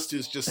worldist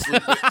who's just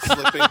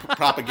slipping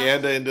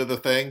propaganda into the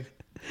thing.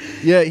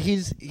 Yeah,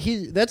 he's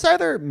that's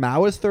either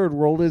Maoist third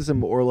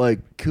worldism or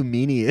like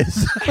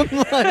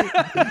Comeniism.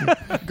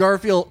 Like,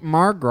 Garfield,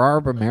 Mark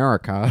Garb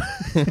America.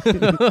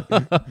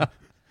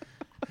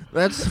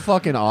 That's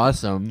fucking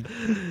awesome.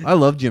 I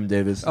love Jim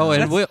Davis. Oh,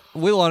 and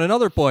Will, on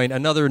another point,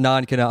 another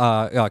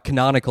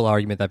non-canonical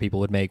argument that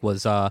people would make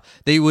was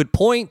they would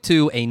point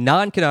to a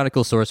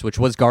non-canonical source, which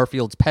was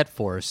Garfield's Pet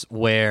Force,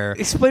 where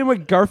Explain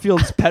what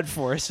Garfield's Pet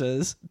Force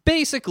is.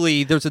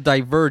 basically there's a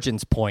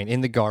divergence point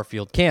in the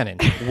Garfield canon,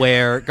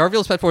 where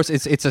Garfield's Pet Force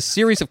it's a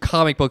series of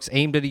comic books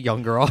aimed at a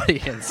younger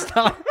audience.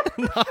 Wait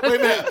a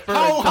minute.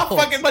 How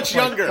fucking much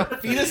younger?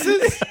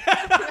 Fetuses?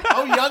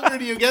 How younger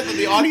do you get than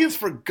the audience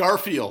for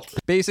Garfield?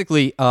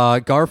 Basically,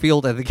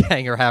 Garfield and the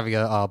gang are having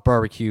a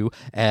barbecue,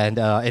 and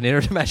an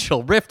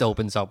interdimensional rift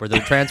opens up where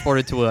they're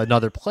transported to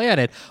another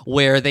planet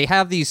where they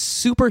have these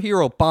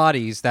superhero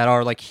bodies that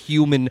are like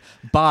human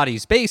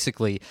bodies,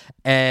 basically.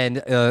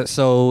 And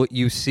so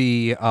you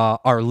see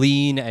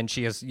Arlene, and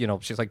she has,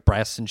 she's like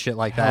breasts and shit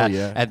like that.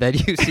 Yeah. And then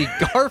you see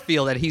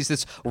Garfield, and he's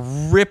this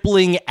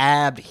rippling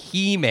ab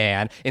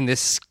He-Man in this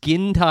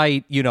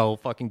skin-tight,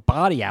 fucking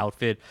body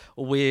outfit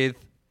with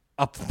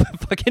a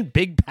fucking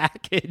big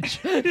package.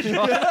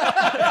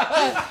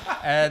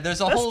 And there's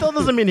a That whole... still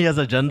doesn't mean he has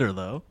a gender,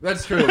 though.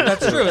 That's true.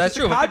 That's true. That's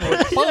true.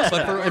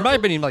 But in my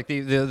opinion, like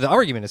the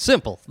argument is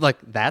simple. Like,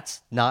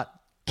 that's not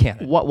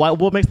canon.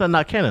 What makes that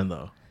not canon,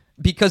 though?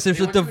 Because there's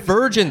a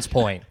divergence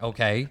point.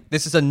 Okay,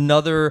 this is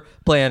another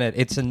planet.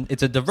 It's a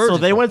divergence. So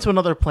they point. went to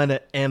another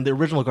planet, and the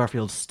original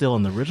Garfield's still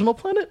on the original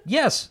planet?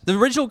 Yes, the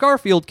original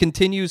Garfield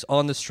continues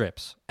on the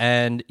strips,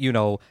 and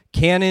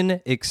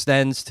canon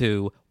extends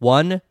to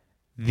one,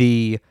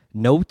 the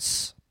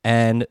notes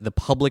and the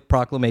public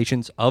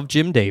proclamations of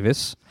Jim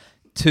Davis,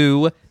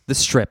 to the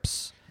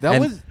strips. That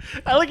And- was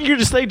I like you're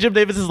just saying Jim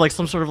Davis is like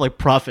some sort of like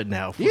prophet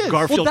now for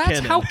Garfield Well, that's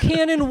canon. how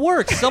canon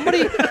works.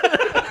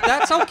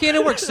 That's how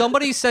canon works.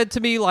 Somebody said to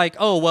me like,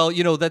 "Oh, well,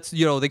 that's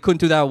they couldn't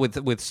do that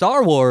with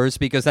Star Wars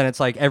because then it's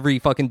like every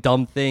fucking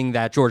dumb thing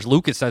that George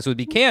Lucas says would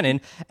be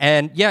canon."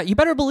 And yeah, you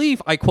better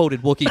believe I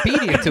quoted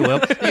Wikipedia to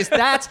him because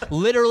that's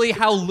literally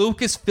how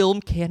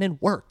Lucasfilm canon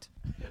worked.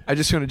 I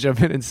just want to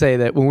jump in and say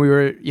that when we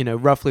were,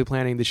 roughly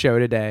planning the show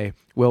today,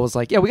 Will was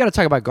like, "Yeah, we got to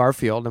talk about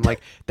Garfield." I'm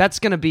like, "That's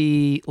going to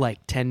be like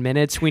 10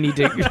 minutes. We need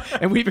to,"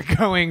 and we've been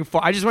going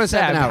for. I just want to say,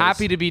 7 I'm hours.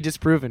 happy to be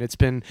disproven. It's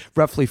been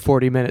roughly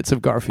 40 minutes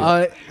of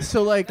Garfield.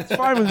 so like it's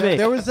fine with me.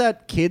 There was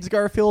that Kids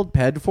Garfield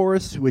Ped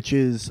Force, which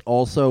is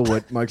also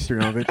what Mike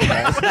Sternovich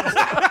has.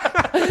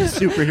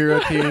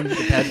 Superhero team, the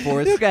Ped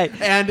Force. Okay.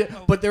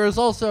 But there was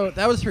also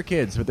that was for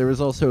kids, but there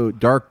was also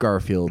Dark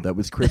Garfield. That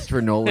was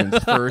Christopher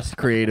Nolan's first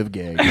creative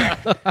gig,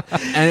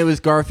 and it was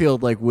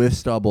Garfield like with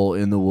stubble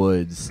in the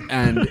woods,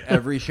 and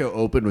every show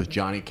opened with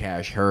Johnny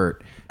Cash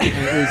hurt. And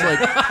it was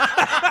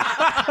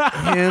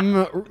like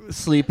him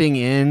sleeping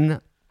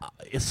in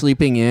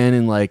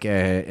like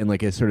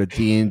a sort of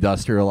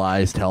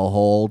deindustrialized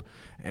hellhole,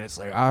 and it's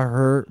like I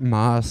hurt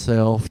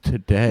myself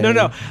today.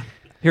 No.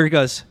 Here he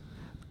goes.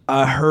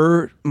 I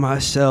hurt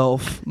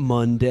myself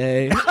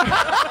Monday.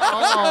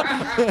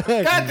 God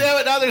damn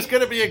it! Now there's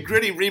going to be a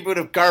gritty reboot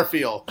of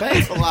Garfield.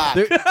 Thanks a lot.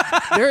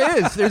 There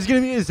is. There's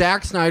going to be a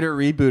Zack Snyder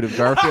reboot of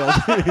Garfield,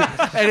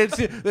 and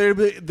they're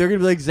going to be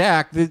like,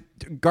 Zack,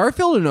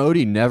 Garfield and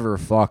Odie never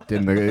fucked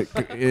in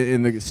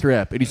the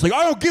strip, and he's like,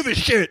 I don't give a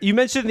shit. You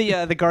mentioned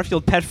the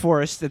Garfield pet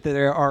forest, that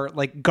there are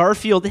like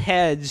Garfield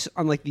heads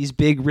on like these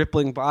big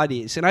rippling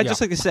bodies, and I'd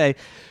just like to say,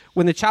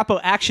 when the Chapo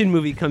action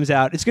movie comes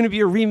out, it's going to be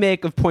a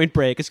remake of Point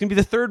Break. It's going to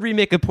be the third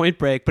remake of Point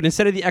Break, but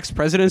instead of the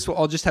ex-presidents, we'll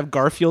all just have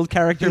Garfield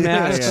character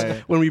masks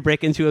when we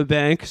break into a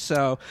bank.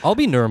 So I'll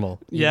be normal.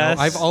 Yes.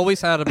 I've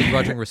always had a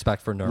begrudging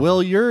respect for normal.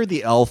 Will, you're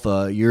the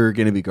alpha. You're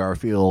going to be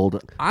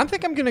Garfield. I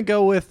think I'm going to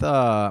go with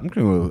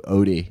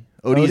Odie.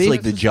 Odie's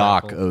like the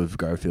jock of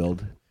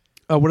Garfield.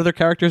 what other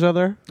characters are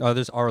there?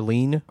 There's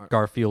Arlene,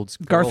 Garfield's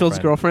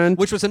girlfriend,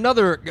 which was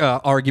another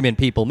argument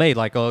people made,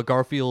 like,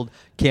 Garfield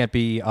can't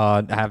be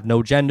have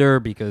no gender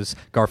because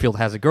Garfield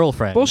has a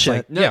girlfriend.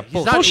 Bullshit. Like,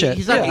 bullshit.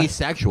 He's not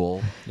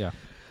asexual. Yeah.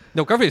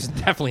 No, Garfield is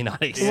definitely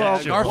not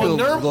asexual.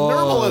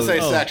 Nermal is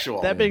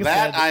asexual. That being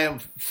said, I am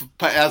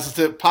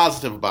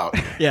positive about.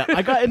 Yeah,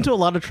 I got into a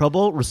lot of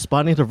trouble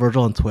responding to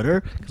Virgil on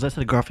Twitter because I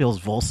said Garfield's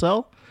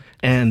Volcel,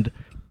 and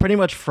pretty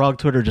much Frog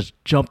Twitter just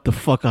jumped the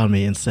fuck on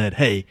me and said,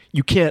 hey,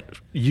 you can't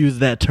use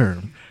that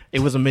term. It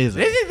was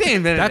amazing. They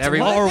invented That's every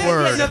our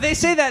word. Yeah, no, they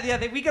say that.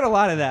 Yeah, we get a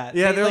lot of that.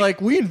 Yeah, they're like,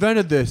 we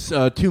invented this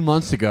 2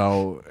 months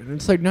ago. And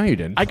it's like, no, you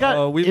didn't. I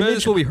got we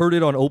image- we heard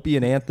it on Opie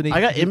and Anthony. I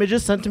got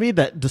images sent to me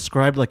that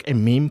described like a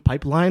meme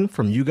pipeline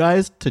from you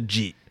guys to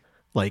Jeet.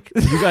 Like,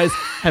 you guys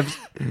have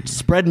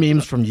spread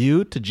memes from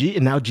you to Jeet,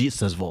 and now Jeet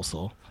says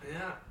Volsel.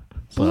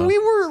 So we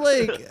were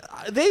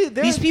like,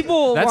 these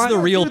people. That's the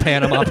real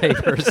Panama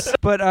Papers.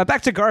 But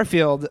back to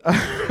Garfield.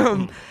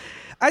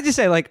 I just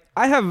say, like,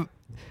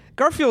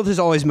 Garfield has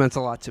always meant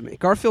a lot to me.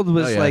 Garfield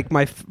was like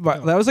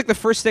that was like the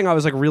first thing I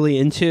was like really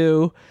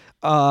into.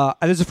 It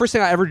was the first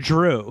thing I ever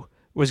drew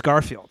was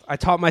Garfield. I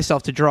taught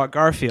myself to draw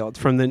Garfield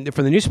from the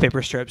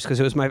newspaper strips because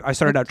it was I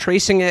started out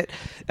tracing it,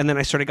 and then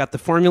I sort of got the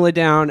formula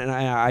down, and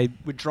I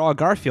would draw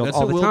Garfield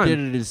all the Will time. did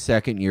it his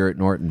second year at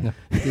Norton.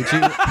 Did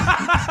you?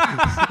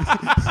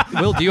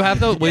 Will, do you have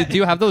those? Do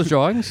you have those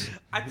drawings?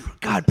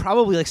 God,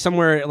 probably like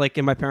somewhere like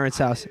in my parents'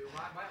 house.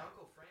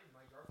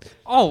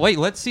 Oh wait,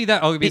 let's see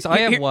that. Oh, because I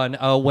have one.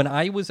 When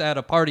I was at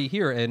a party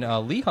here in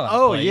Leon's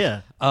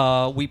place,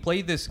 we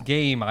played this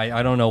game.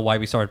 I don't know why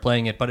we started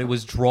playing it, but it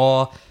was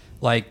draw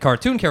like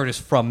cartoon characters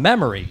from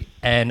memory,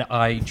 and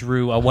I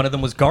drew. One of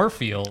them was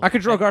Garfield. I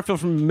could draw Garfield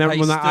from memory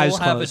with my eyes I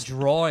still have closed. a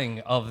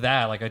drawing of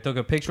that. Like I took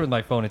a picture with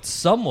my phone. It's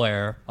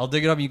somewhere. I'll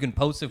dig it up. You can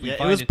post it if we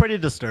find it. It was pretty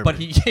disturbing. But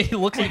he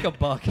looks like a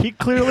buck. He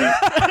clearly.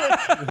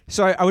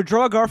 So I would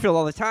draw Garfield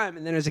all the time,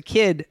 and then as a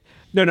kid,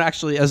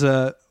 actually as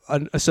an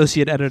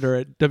associate editor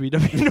at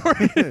WW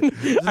Norton,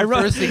 I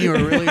wrote first thing you were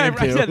really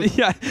into.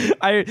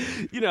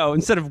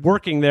 Instead of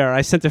working there,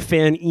 I sent a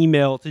fan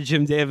email to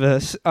Jim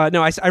Davis.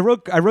 I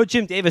wrote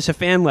Jim Davis a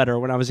fan letter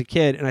when I was a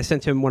kid, and I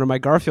sent him one of my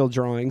Garfield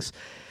drawings.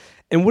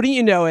 And wouldn't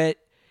you know it,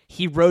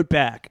 he wrote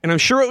back, and I'm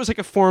sure it was like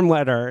a form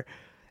letter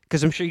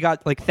because I'm sure he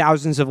got like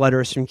thousands of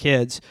letters from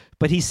kids,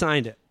 but he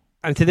signed it.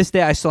 And to this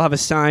day, I still have a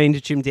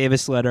signed Jim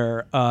Davis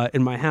letter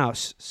in my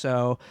house.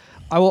 So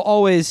I will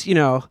always,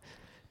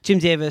 Jim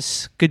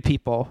Davis, good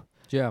people.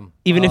 Jim.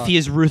 Even if he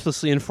is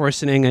ruthlessly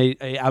enforcing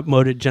a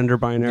outmoded gender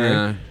binary.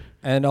 Yeah.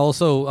 And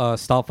also,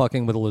 stop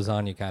fucking with the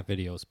Lasagna Cat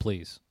videos,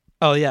 please.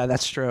 Oh, yeah,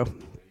 that's true.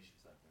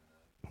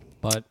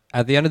 But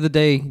at the end of the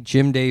day,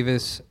 Jim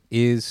Davis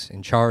is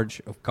in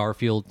charge of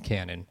Garfield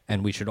canon,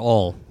 and we should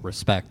all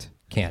respect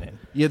canon.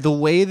 Yeah, the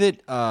way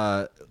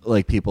that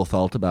people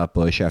felt about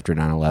Bush after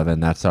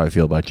 9/11, that's how I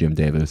feel about Jim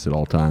Davis at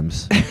all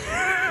times.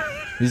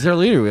 He's our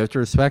leader. We have to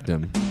respect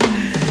him.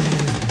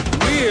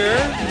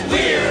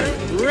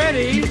 We're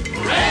ready to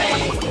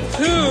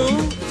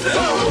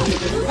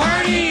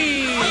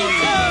party.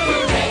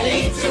 We're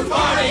ready to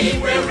party.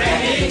 We're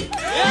ready.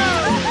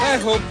 I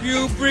hope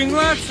you bring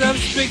lots of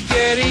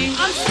spaghetti.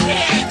 I'm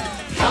scared.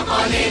 Come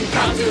on in,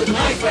 come to the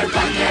place where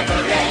fun never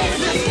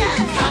ends.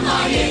 Come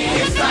on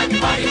in, it's time to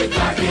party with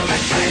Garfield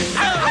and friends.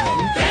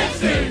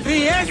 Dancing,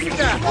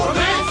 fiesta,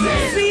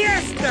 romancing,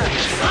 siesta,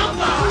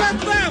 samba, la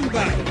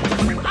bamba.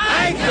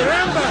 Ay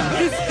caramba,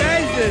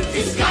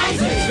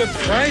 disguises,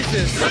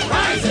 surprises,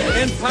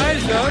 and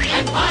pies of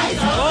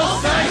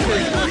all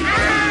sizes.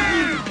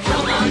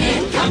 Come on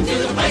in, come to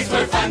the place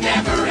where fun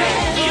never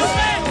ends.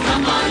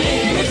 Come on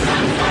in, it's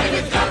time to party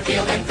with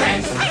Garfield and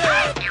friends.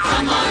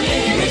 Come on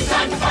in, it's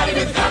time to party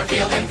with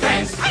Garfield and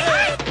friends.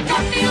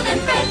 Garfield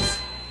and friends.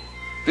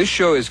 This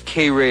show is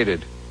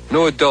K-rated.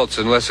 No adults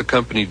unless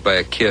accompanied by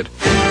a kid.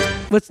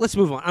 Let's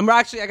move on. I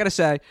gotta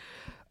say,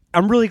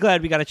 I'm really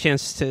glad we got a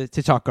chance to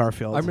talk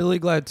Garfield. I'm really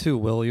glad too,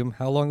 William.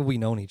 How long have we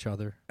known each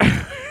other?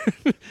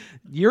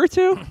 Year or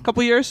two?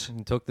 Couple years?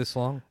 It took this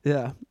long?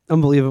 Yeah.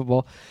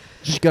 Unbelievable.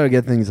 Just got to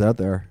get things out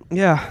there.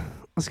 Yeah.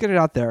 Let's get it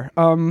out there.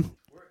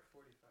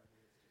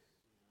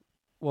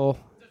 Well,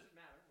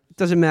 it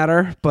doesn't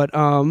matter, but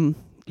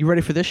you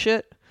ready for this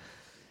shit?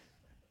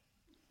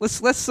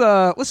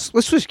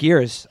 let's switch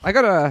gears. I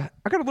got a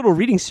little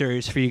reading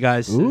series for you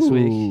guys this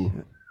week.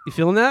 You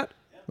feeling that?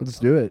 Let's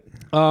do it.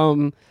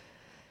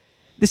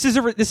 This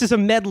is a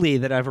medley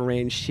that I've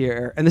arranged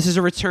here, and this is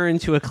a return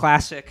to a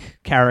classic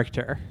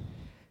character.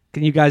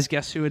 Can you guys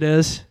guess who it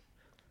is?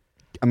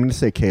 I'm going to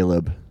say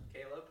Caleb.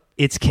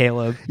 It's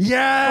Caleb.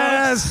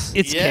 Yes!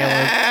 It's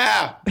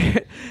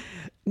Caleb.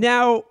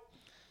 Now,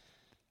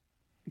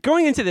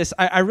 going into this,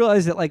 I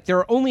realized that like there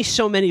are only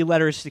so many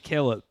letters to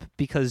Caleb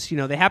because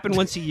they happen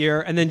once a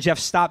year, and then Jeff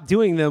stopped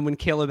doing them when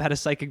Caleb had a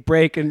psychic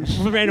break and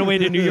ran away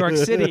to New York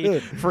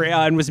City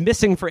and was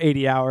missing for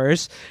 80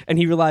 hours. And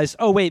he realized,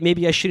 oh wait,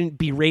 maybe I shouldn't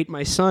berate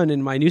my son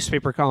in my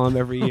newspaper column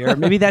every year.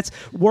 Maybe that's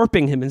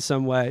warping him in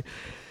some way.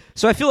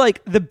 So I feel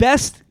like the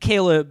best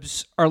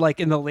Calebs are like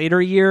in the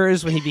later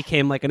years when he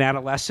became like an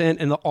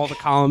adolescent, and all the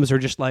columns are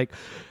just like,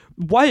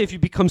 why have you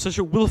become such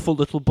a willful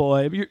little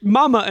boy? Your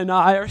mama and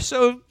I are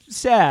so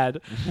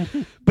sad.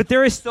 But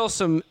there is still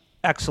some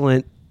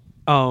excellent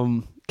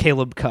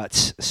Caleb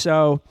cuts.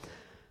 So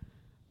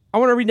I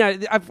want to read now.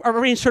 I've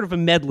arranged sort of a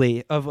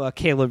medley of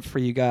Caleb for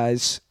you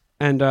guys,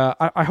 and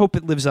I hope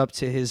it lives up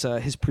to his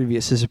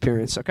previous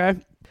appearance, okay?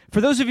 For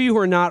those of you who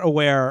are not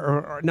aware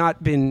or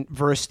not been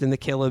versed in the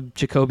Caleb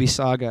Jacoby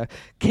saga,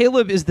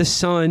 Caleb is the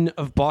son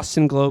of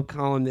Boston Globe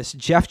columnist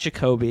Jeff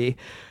Jacoby,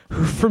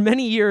 who for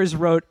many years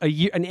wrote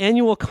an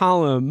annual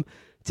column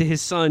to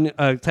his son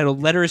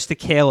titled Letters to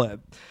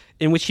Caleb,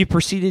 in which he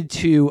proceeded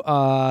to,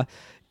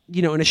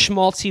 in a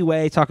schmaltzy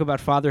way, talk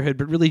about fatherhood,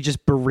 but really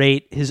just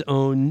berate his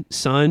own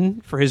son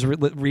for his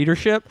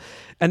readership.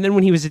 And then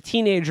when he was a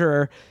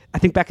teenager, I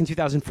think back in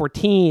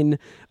 2014,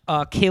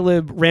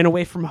 Caleb ran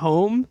away from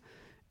home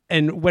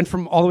and went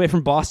all the way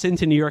from Boston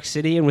to New York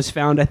City and was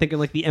found, I think, in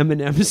like the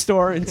M&M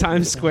store in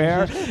Times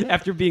Square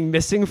after being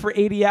missing for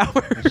 80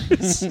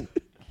 hours.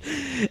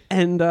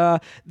 And the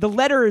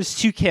letters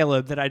to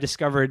Caleb that I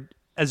discovered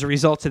as a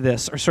result of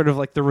this are sort of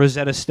like the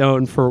Rosetta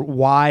Stone for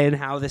why and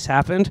how this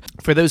happened.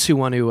 For those who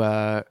want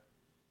to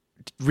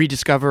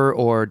rediscover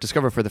or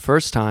discover for the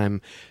first time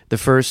the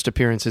first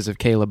appearances of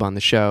Caleb on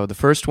the show, the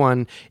first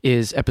one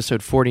is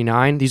episode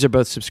 49. These are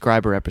both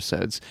subscriber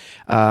episodes.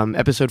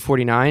 Episode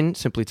 49,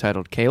 simply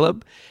titled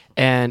Caleb,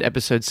 and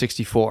episode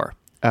 64,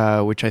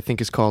 which I think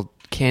is called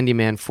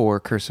Candyman 4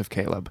 Curse of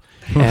Caleb.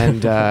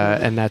 And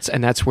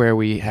that's where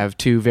we have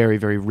two very,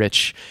 very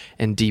rich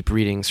and deep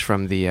readings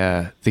from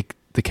the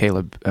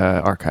Caleb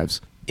archives.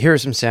 Here are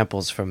some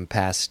samples from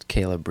past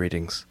Caleb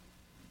readings.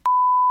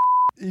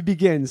 It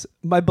begins,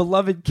 my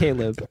beloved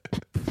Caleb.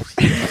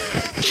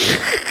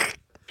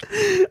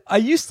 I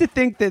used to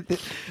think that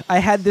I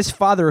had this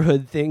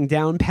fatherhood thing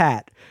down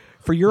pat.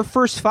 For your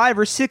first 5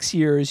 or 6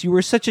 years, you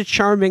were such a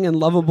charming and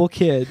lovable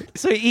kid.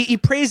 So he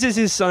praises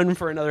his son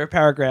for another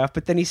paragraph,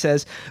 but then he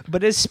says,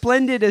 but as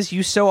splendid as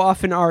you so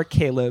often are,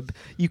 Caleb,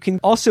 you can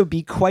also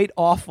be quite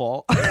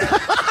awful.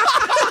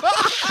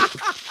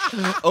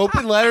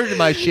 Open letter to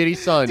my shitty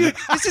son. Dude,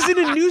 this is in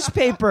a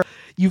newspaper.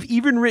 You've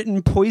even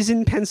written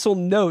poison pencil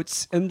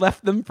notes and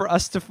left them for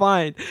us to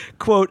find.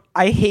 Quote,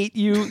 I hate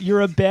you.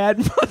 You're a bad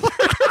mother.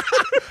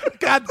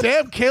 God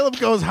damn, Caleb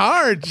goes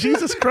hard.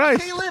 Jesus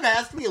Christ. Caleb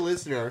asked me a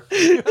listener.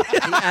 He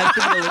asked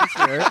me a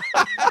listener.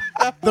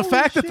 The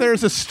fact that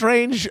there's a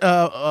strange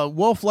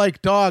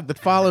wolf-like dog that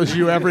follows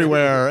you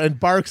everywhere and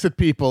barks at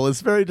people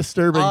is very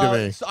disturbing to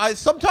me.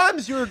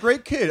 Sometimes you're a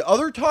great kid.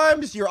 Other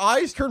times your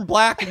eyes turn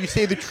black and you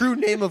say the true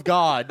name of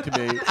God to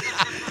me.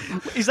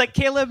 He's like,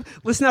 Caleb,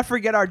 let's not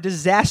forget our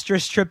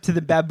disastrous trip to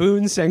the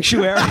baboon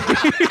sanctuary.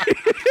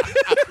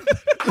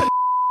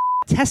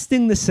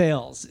 Testing the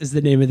Sales is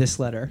the name of this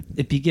letter.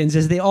 It begins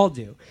as they all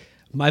do.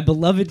 My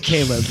beloved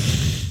Caleb.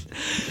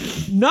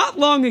 Not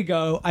long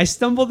ago, I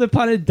stumbled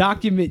upon a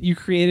document you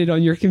created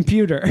on your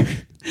computer.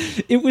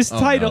 It was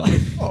titled...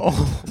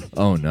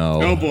 Oh,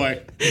 no. Oh,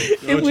 boy.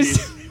 It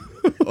was...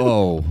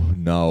 Oh,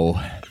 no.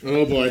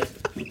 Oh, boy.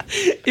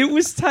 It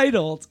was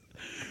titled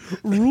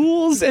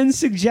Rules and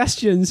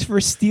Suggestions for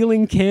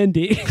Stealing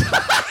Candy.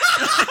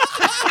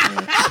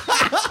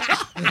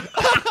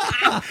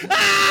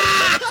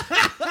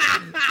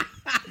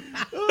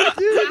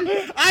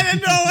 I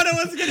didn't know what it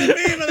was going to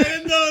be, but I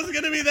didn't know it was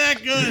going to be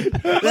that good.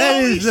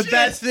 That is the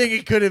best thing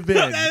it could have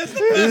been. This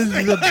is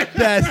the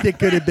best it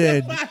could have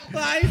been.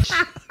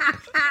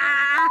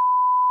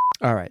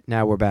 All right,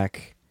 now we're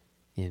back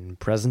in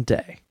present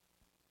day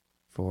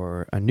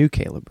for a new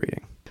Caleb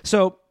reading.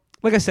 So,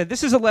 like I said,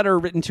 this is a letter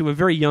written to a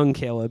very young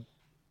Caleb,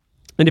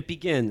 and it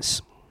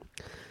begins,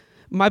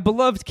 My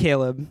beloved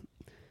Caleb,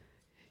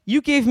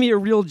 you gave me a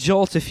real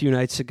jolt a few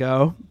nights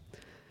ago.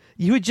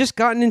 You had just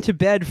gotten into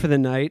bed for the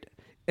night,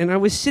 and I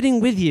was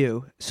sitting with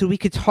you so we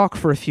could talk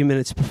for a few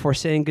minutes before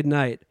saying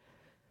goodnight.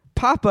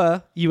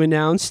 Papa, you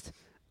announced,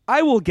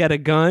 I will get a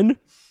gun.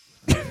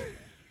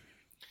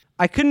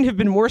 I couldn't have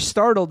been more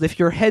startled if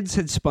your heads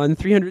had spun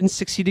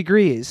 360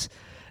 degrees.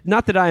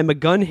 Not that I am a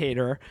gun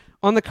hater.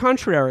 On the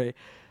contrary,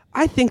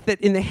 I think that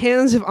in the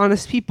hands of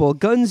honest people,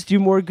 guns do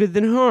more good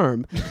than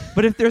harm.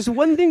 But if there's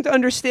one thing to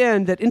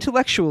understand that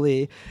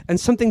intellectually and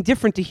something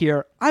different to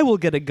hear, I will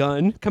get a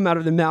gun come out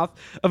of the mouth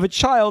of a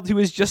child who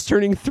is just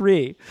turning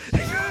 3.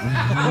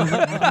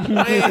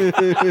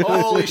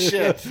 Holy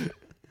shit.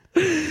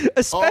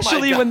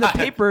 Especially when the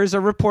papers are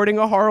reporting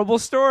a horrible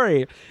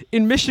story.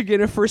 In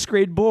Michigan, a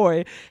first-grade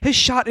boy has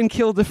shot and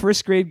killed a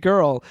first-grade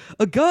girl.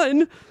 A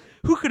gun?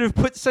 Who could have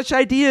put such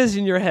ideas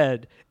in your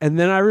head? And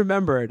then I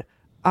remembered.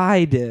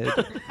 I did.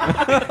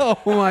 Oh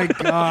my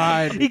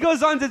God. He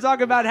goes on to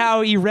talk about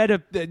how he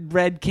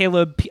read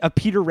Caleb a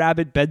Peter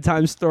Rabbit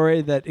bedtime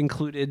story that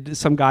included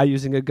some guy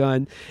using a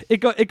gun.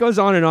 It goes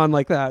on and on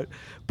like that.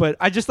 But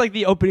I just like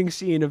the opening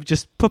scene of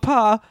just,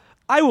 Papa,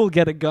 I will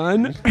get a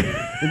gun.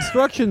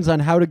 Instructions on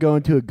how to go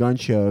into a gun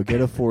show.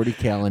 Get a 40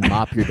 cal and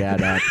mop your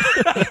dad up.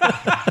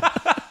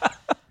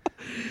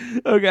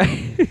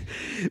 Okay.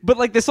 But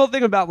like this whole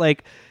thing about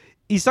like,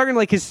 he's talking to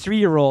like his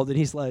 3-year-old and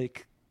he's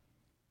like,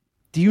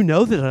 do you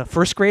know that a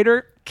first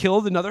grader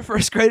killed another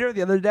first grader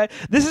the other day?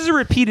 This is a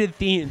repeated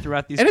theme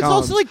throughout these columns. And it's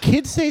also like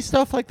kids say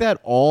stuff like that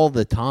all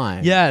the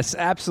time. Yes,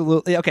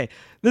 absolutely. Okay,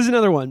 this is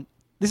another one.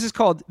 This is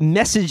called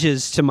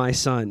Messages to My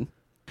Son.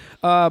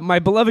 My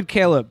beloved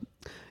Caleb,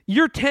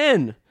 you're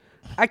 10.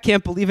 I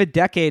can't believe a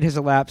decade has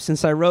elapsed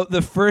since I wrote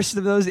the first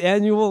of those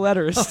annual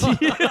letters to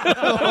you.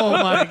 Oh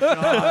my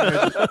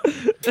God.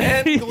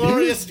 10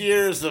 glorious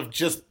years of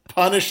just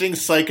punishing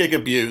psychic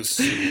abuse.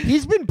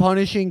 He's been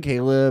punishing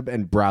Caleb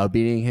and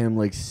browbeating him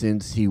like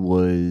since he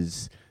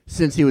was a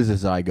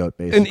zygote,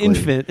 basically. An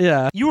infant,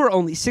 yeah. You were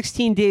only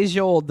 16 days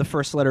old the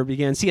first letter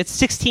began. See, at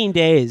 16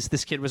 days,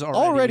 this kid was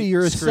already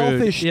you're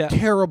screwed. a selfish,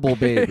 terrible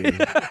baby.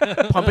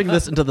 Pumping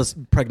this into this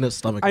pregnant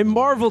stomach. I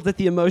marveled at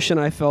the emotion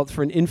I felt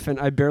for an infant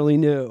I barely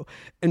knew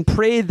and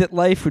prayed that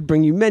life would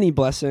bring you many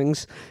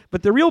blessings.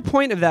 But the real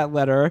point of that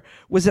letter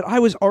was that I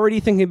was already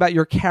thinking about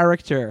your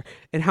character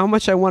and how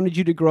much I wanted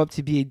you to grow up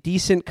to be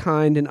decent,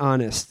 kind, and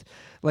honest.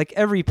 Like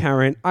every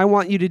parent, I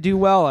want you to do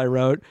well, I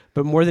wrote,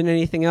 but more than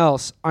anything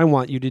else, I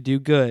want you to do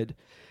good.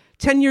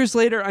 10 years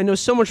later, I know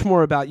so much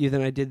more about you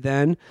than I did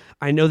then.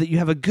 I know that you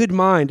have a good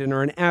mind and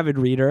are an avid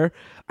reader.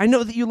 I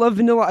know that you love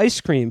vanilla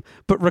ice cream,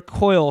 but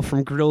recoil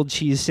from grilled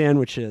cheese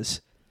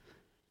sandwiches.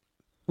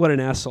 What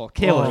an asshole.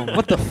 Caleb,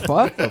 what the fuck?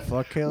 What the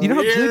fuck, Caleb? You know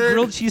how good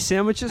grilled cheese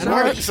sandwiches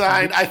are? Warning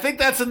sign. I think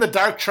that's in the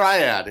dark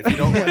triad, if you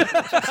don't like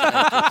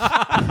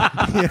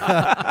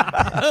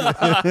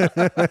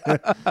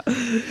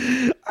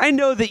I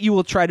know that you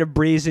will try to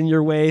brazen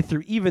your way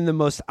through even the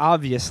most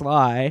obvious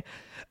lie.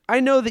 I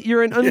know that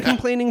you're an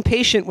uncomplaining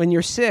patient when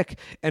you're sick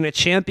and a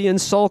champion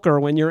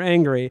sulker when you're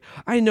angry.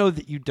 I know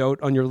that you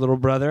dote on your little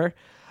brother.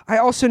 I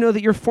also know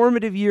that your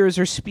formative years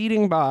are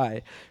speeding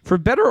by. For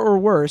better or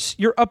worse,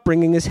 your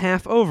upbringing is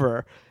half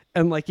over.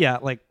 And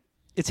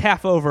it's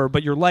half over,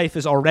 but your life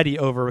is already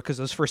over because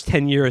those first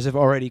 10 years have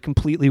already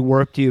completely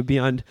warped you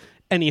beyond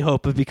any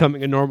hope of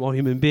becoming a normal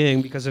human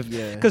being because of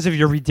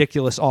your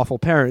ridiculous, awful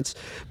parents.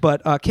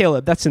 But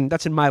Caleb, that's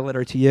in my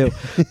letter to you.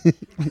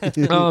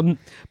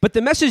 But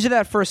the message of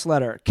that first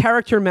letter,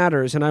 character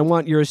matters and I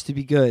want yours to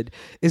be good,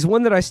 is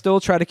one that I still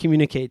try to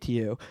communicate to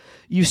you.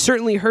 You've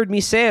certainly heard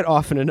me say it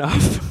often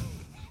enough.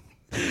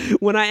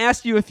 When I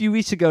asked you a few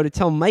weeks ago to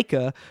tell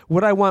Micah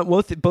what I want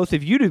both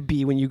of you to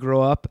be when you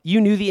grow up, you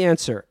knew the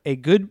answer. A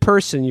good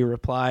person, you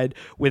replied,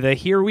 with a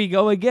here we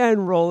go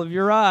again roll of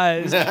your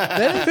eyes.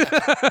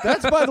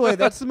 That's, by the way,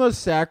 that's the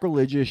most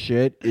sacrilegious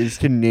shit, is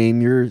to name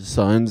your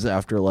sons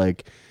after,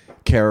 like,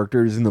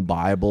 characters in the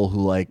Bible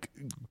who, like,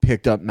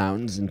 picked up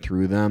mountains and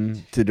threw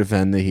them to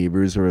defend the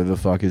Hebrews or whatever the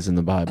fuck is in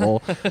the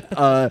Bible.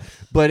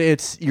 But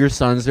it's, your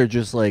sons are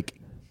just, like,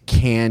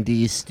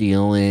 candy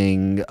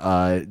stealing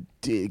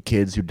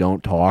kids who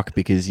don't talk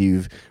because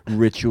you've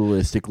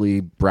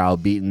ritualistically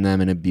browbeaten them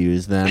and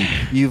abused them.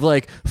 You've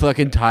like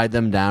fucking tied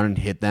them down and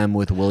hit them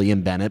with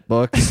William Bennett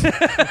books.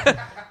 The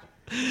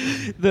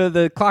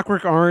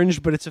Clockwork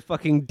Orange, but it's a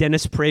fucking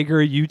Dennis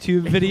Prager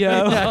YouTube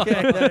video.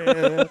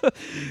 Yeah.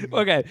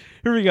 Okay,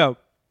 here we go.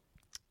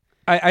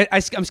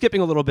 I'm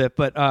skipping a little bit,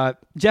 but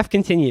Jeff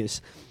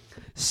continues.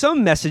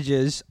 Some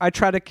messages I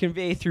try to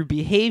convey through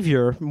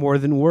behavior more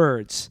than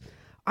words.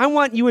 I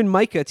want you and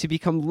Micah to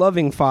become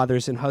loving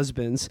fathers and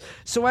husbands,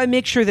 so I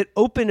make sure that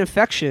open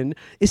affection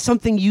is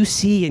something you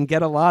see and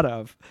get a lot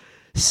of.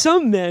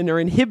 Some men are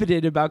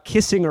inhibited about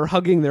kissing or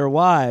hugging their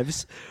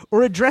wives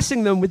or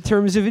addressing them with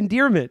terms of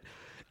endearment.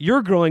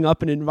 You're growing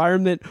up in an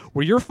environment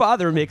where your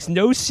father makes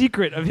no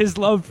secret of his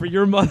love for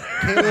your mother.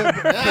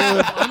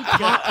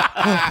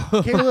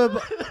 Caleb,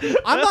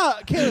 I'm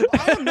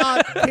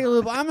not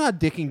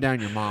dicking down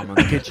your mom on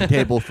the kitchen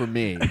table for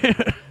me.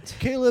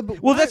 Caleb.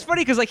 Well, that's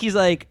funny because he's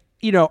like,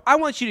 I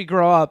want you to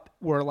grow up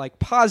where like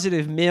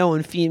positive male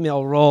and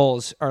female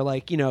roles are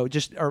like,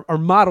 just are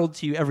modeled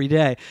to you every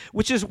day,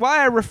 which is why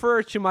I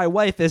refer to my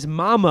wife as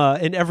mama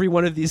in every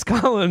one of these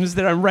columns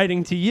that I'm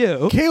writing to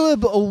you.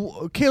 Caleb,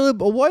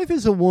 a wife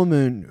is a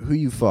woman who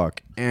you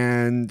fuck,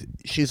 and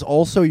she's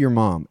also your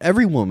mom.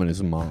 Every woman is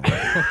a mom.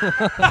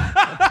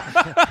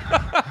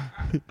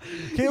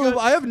 Caleb,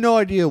 I have no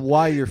idea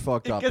why you're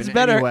fucked up. It gets in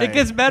better. any way. It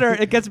gets better.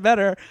 It gets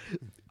better.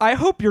 I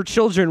hope your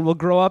children will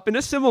grow up in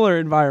a similar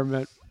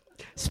environment.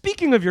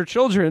 Speaking of your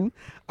children,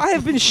 I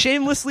have been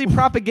shamelessly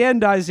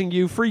propagandizing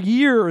you for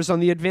years on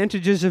the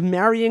advantages of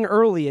marrying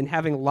early and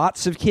having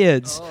lots of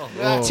kids.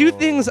 Two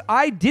things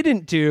I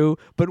didn't do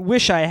but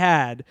wish I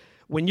had.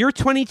 When you're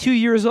 22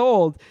 years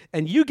old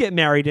and you get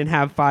married and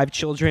have 5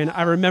 children,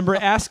 I remember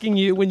asking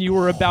you when you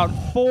were about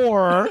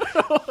 4.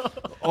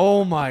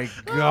 Oh my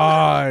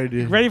God.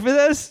 Ready for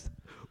this?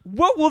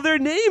 What will their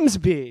names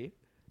be?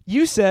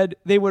 You said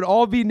they would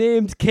all be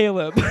named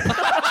Caleb.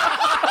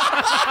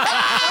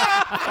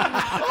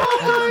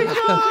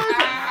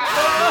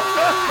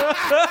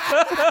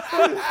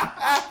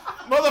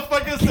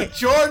 Motherfuckers, the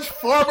George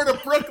Foreman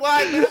of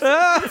Brookline.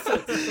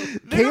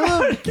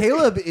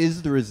 Caleb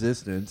is the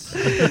resistance.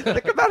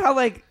 Think about how,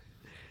 like,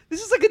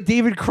 this is like a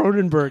David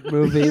Cronenberg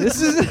movie.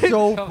 This is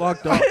so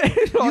fucked up.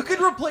 You could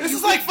replace. This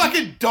is like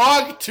fucking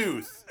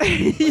Dogtooth.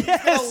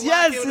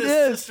 yes, it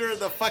is. Sister in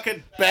the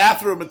fucking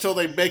bathroom until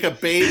they make a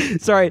baby.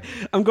 Sorry,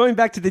 I'm going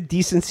back to the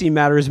Decency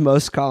Matters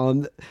Most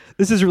column.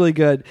 This is really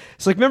good.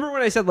 So, like, remember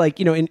when I said, like,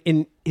 you know,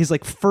 in his,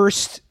 like,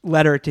 first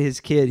letter to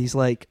his kid, he's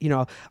like, you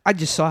know, I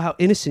just saw how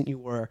innocent you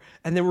were,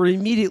 and then we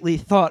immediately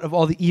thought of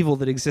all the evil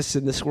that exists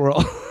in this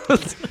world.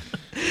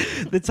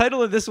 The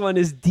title of this one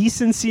is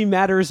Decency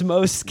Matters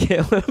Most,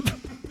 Caleb.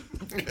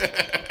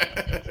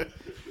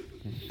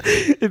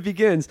 It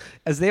begins,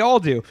 as they all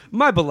do.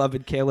 My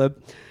beloved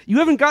Caleb, you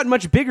haven't gotten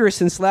much bigger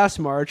since last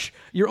March.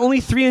 You're only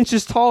 3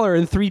 inches taller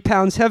and 3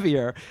 pounds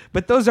heavier.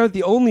 But those aren't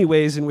the only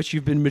ways in which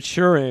you've been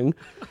maturing.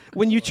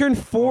 When you turned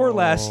 4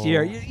 last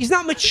year, he's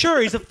not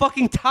mature. He's a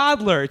fucking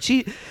toddler. It's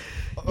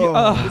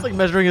like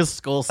measuring his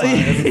skull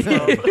size.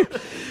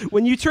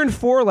 When you turned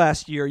 4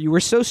 last year, you were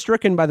so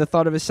stricken by the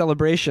thought of a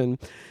celebration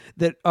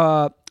that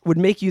would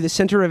make you the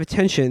center of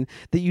attention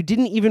that you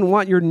didn't even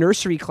want your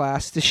nursery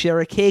class to share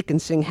a cake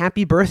and sing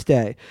happy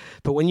birthday.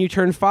 But when you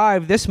turned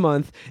 5 this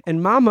month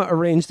and Mama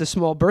arranged a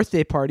small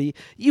birthday party,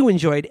 you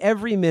enjoyed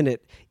every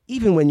minute,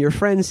 even when your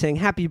friends sang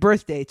happy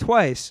birthday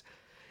twice.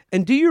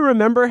 And do you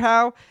remember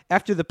how,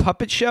 after the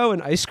puppet show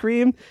and ice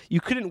cream,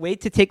 you couldn't wait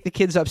to take the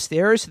kids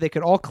upstairs so they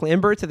could all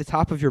clamber to the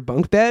top of your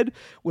bunk bed?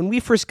 When we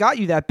first got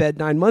you that bed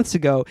 9 months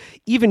ago,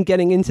 even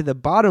getting into the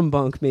bottom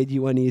bunk made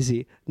you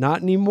uneasy.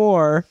 Not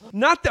anymore.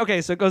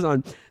 Okay, so it goes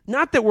on.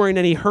 Not that we're in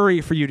any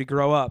hurry for you to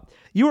grow up.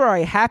 You are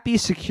a happy,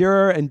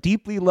 secure, and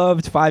deeply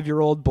loved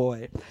 5-year-old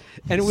boy.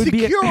 And it would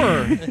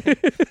Secure!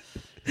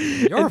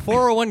 Your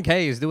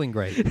 401k is doing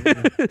great.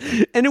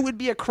 And it would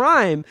be a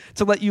crime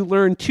to let you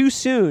learn too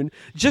soon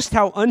just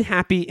how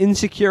unhappy,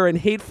 insecure, and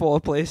hateful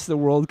a place the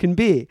world can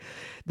be.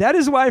 That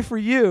is why for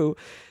you,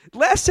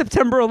 last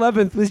September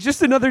 11th was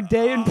just another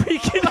day in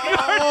pre-kindergarten.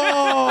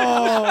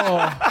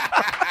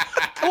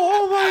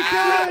 Oh my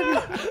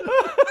God.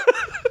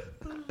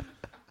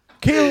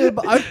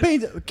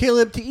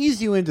 Caleb, to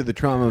ease you into the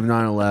trauma of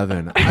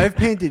 9/11, I've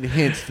painted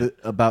hints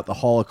about the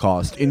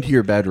Holocaust into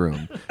your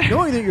bedroom,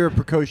 knowing that you're a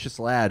precocious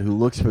lad who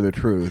looks for the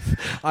truth.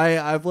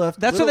 I've left.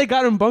 That's why they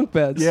got him bunk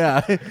beds. Yeah.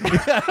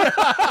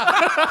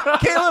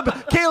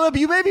 Caleb,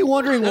 you may be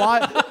wondering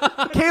why.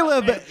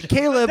 Caleb.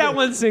 That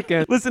one's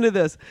sinking. Listen to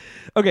this.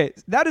 Okay,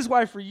 that is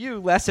why for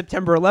you, last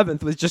September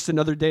 11th was just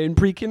another day in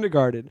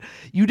pre-kindergarten.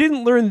 You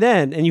didn't learn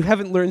then, and you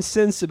haven't learned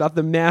since about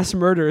the mass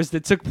murders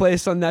that took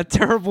place on that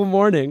terrible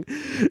morning.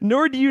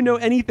 Nor do you know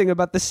anything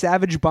about the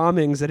savage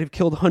bombings that have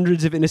killed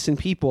hundreds of innocent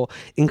people,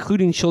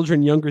 including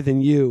children younger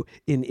than you,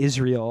 in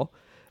Israel.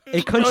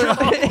 A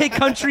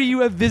country you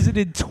have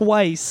visited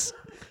twice.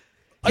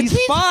 He's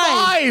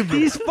 5.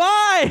 He's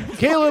 5.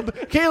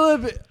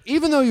 Caleb,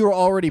 even though you were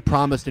already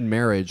promised in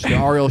marriage to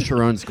Ariel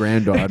Sharon's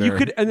granddaughter.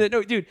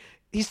 No, dude.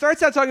 He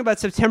starts out talking about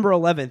September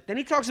 11th. Then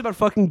he talks about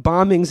fucking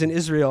bombings in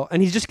Israel,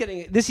 and he's just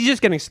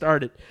getting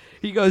started.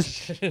 He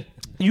goes,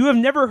 "You have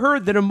never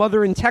heard that a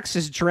mother in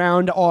Texas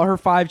drowned all her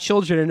 5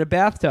 children in a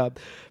bathtub.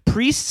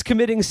 Priests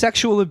committing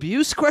sexual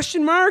abuse? ?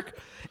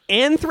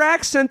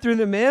 Anthrax sent through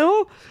the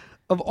mail?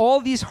 Of all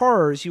these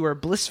horrors, you are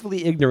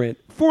blissfully ignorant.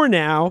 For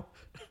now."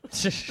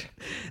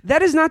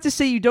 That is not to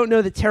say you don't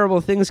know that terrible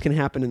things can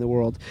happen in the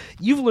world.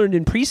 You've learned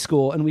in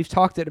preschool, and we've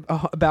talked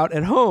about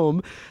at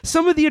home,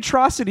 some of the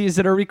atrocities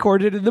that are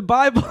recorded in the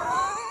Bible.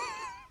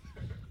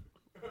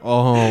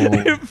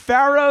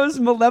 Pharaoh's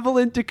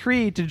malevolent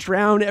decree to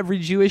drown every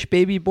Jewish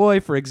baby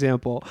boy, for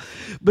example.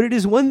 But it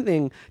is one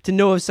thing to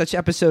know of such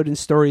episodes and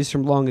stories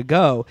from long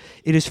ago.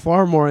 It is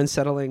far more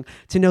unsettling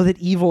to know that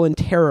evil and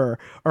terror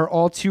are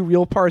all too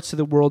real parts of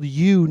the world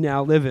you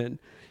now live in.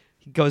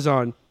 He goes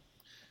on.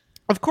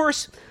 Of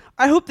course,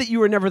 I hope that you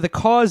were never the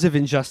cause of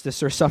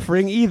injustice or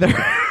suffering either.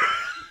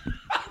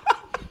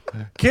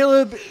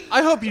 Caleb,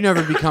 I hope you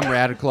never become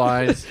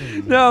radicalized.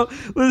 No,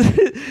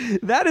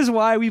 that is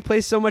why we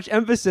place so much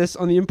emphasis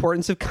on the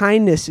importance of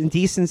kindness and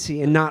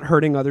decency and not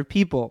hurting other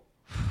people.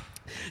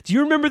 Do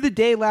you remember the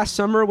day last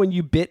summer when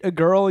you bit a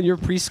girl in your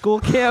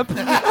preschool camp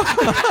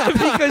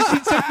because she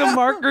took the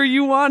marker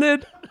you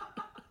wanted?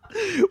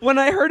 When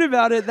I heard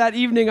about it that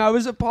evening, I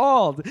was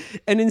appalled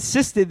and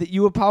insisted that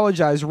you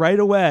apologize right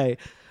away.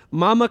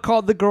 Mama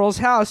called the girl's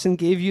house and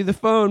gave you the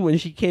phone when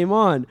she came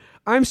on.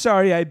 I'm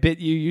sorry I bit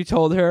you, you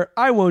told her.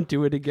 I won't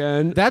do it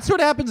again. That's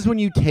what happens when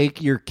you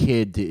take your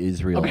kid to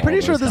Israel. I'm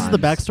pretty sure this is the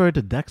backstory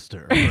to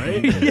Dexter,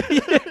 right?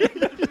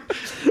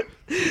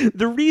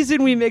 The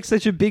reason we make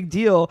such a big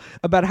deal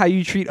about how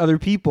you treat other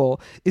people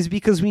is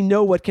because we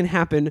know what can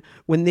happen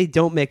when they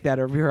don't make that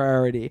a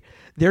priority.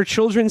 Their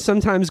children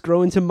sometimes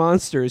grow into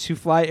monsters who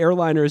fly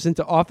airliners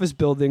into office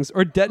buildings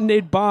or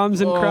detonate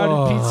bombs in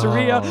crowded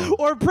pizzeria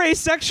or prey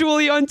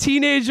sexually on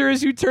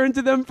teenagers who turn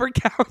to them for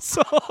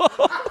counsel.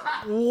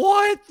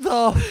 What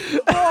the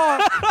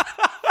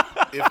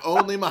fuck? If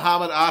only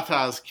Muhammad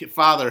Atta's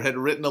father had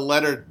written a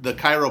letter, the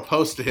Cairo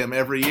Post, to him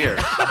every year.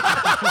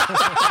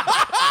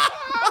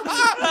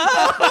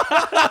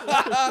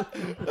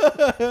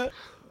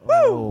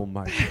 Oh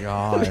my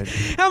God.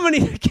 How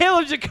many?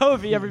 Caleb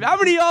Jacoby, everybody. How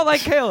many of y'all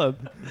like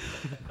Caleb?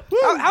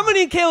 How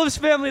many in Caleb's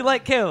family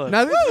like Caleb?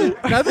 Now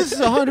this is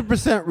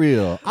 100%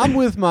 real. I'm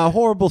with my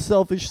horrible,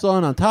 selfish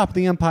son on top of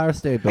the Empire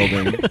State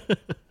Building.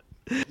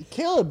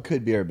 Caleb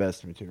could be our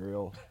best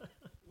material.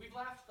 We've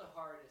laughed the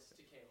hardest to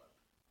Caleb.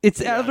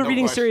 It's out of the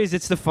reading series.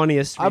 It's the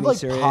funniest reading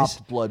series. I've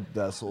popped blood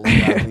vessels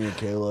laughing at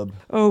Caleb.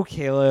 Oh,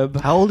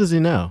 Caleb. How old is he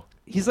now?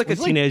 He's like a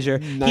teenager.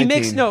 19. He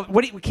makes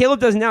what Caleb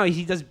does now.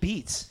 He does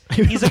beats.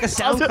 He's like a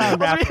SoundCloud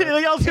rapper. He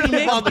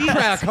makes on the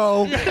crack,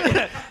 ho.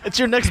 It's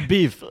your next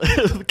beef.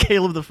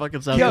 Caleb the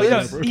fucking sound.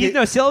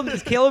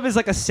 Caleb is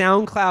like a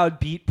SoundCloud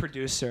beat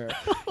producer.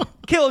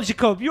 Caleb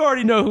Jacob, you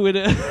already know who it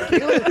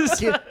is.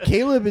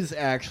 Caleb is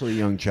actually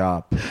Young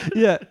Chop.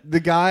 Yeah.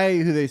 The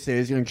guy who they say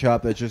is Young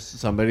Chop, that's just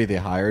somebody they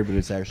hired, but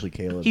it's actually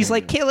Caleb. He's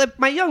like, Caleb,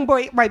 my young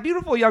boy, my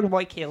beautiful young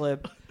boy,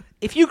 Caleb.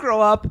 If you grow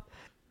up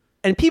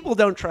and people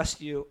don't trust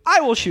you,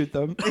 I will shoot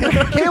them.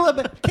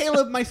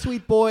 Caleb, my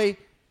sweet boy,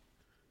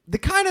 the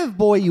kind of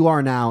boy you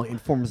are now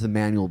informs the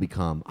man you'll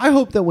become. I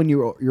hope that when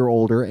you're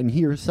older and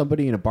hear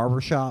somebody in a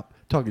barbershop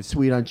talking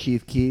sweet on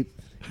Chief Keef,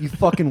 you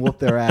fucking whoop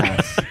their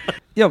ass.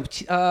 Yo,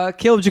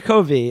 Caleb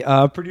Jacoby,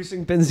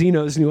 producing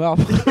Benzino's new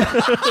album.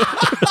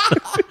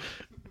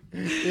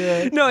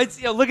 Yeah. No,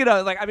 it's look it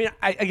up. Like I mean,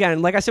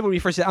 like I said when we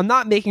first said, I'm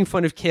not making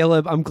fun of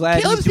Caleb. I'm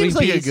glad Caleb he's doing seems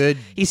like beats. a good.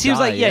 He seems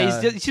guy, like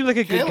he seems like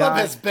a good Caleb guy.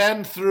 has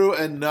been through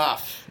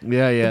enough.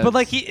 Yeah. But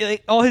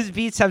like all his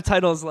beats have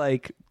titles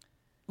like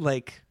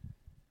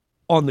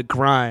On the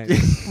Grind,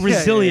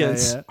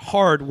 Resilience,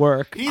 Hard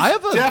Work. He's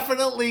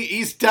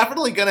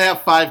definitely going to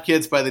have 5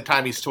 kids by the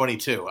time he's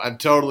 22. I'm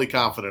totally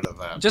confident of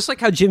that. Just like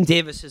how Jim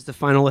Davis is the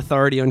final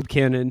authority on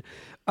canon,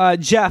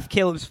 Jeff,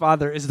 Caleb's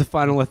father, is the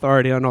final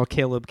authority on all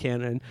Caleb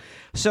canon.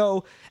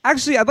 So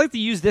actually, I'd like to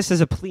use this as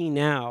a plea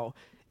now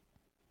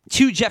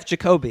to Jeff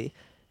Jacoby.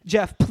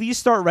 Jeff, please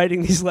start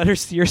writing these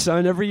letters to your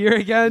son every year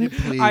again.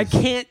 Yeah, I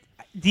can't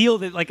deal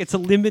that like it's a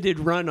limited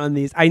run on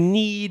these. I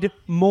need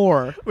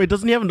more. Wait,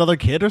 doesn't he have another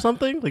kid or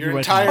something? Like your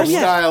entire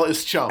style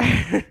is chum.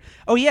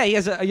 Oh yeah, he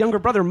has a younger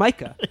brother,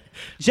 Micah.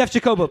 Jeff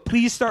Jacoba,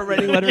 please start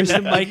writing letters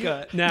to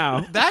Micah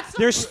now.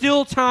 There's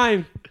still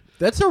time.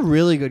 That's a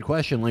really good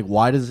question. Like,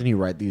 why doesn't he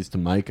write these to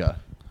Micah?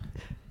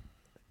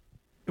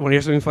 You want to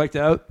hear something fucked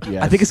out?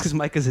 Yes. I think it's because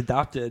Micah's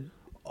adopted.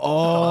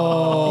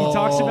 Oh. He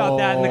talks about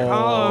that in the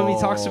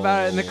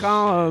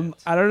column.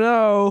 I don't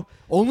know.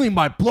 Only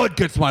my blood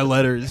gets my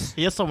letters.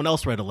 He has someone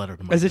else write a letter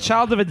to Micah. As a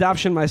child of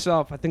adoption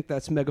myself, I think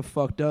that's mega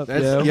fucked up.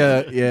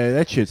 Yeah,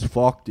 that shit's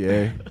fucked,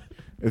 yeah.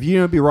 If you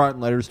don't be writing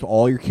letters to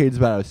all your kids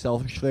about how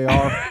selfish they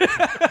are.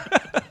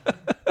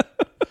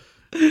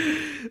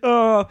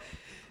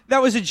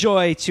 That was a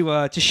joy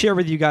to share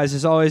with you guys,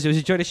 as always. It was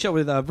a joy to share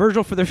with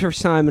Virgil for the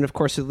first time, and of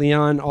course with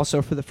Leon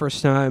also for the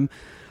first time,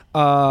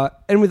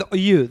 and with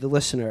you, the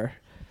listener.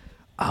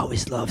 I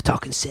always love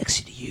talking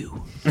sexy to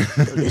you,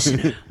 the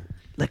listener,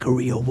 like a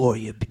real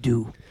warrior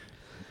do.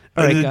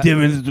 The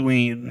difference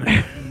between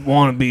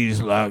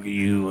wannabes like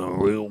you and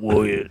a real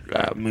warrior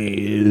like me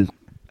is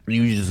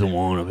you just a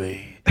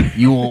wannabe.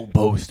 You won't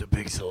post a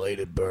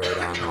pixelated bird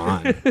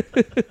online.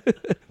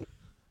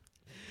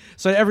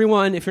 So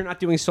everyone, if you're not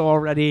doing so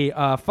already,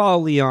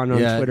 follow Leon on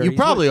Twitter. You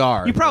probably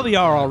are. You probably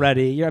are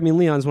already. I mean,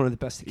 Leon's one of the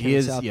best accounts He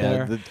is, out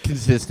there.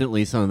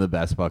 Consistently some of the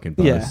best fucking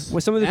posts. Yeah,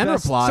 with some of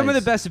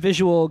the best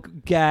visual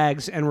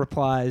gags and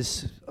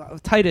replies.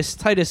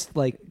 Tightest,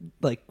 like.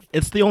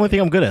 It's the only thing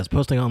I'm good at is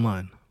posting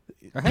online.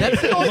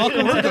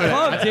 Welcome to the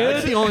club, dude.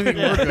 That's the only thing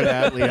we're good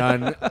at,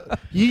 Leon.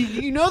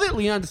 You know that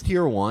Leon's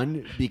tier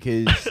 1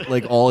 because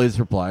like all his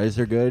replies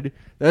are good.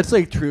 That's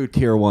like true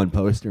tier 1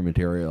 poster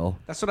material.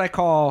 That's what I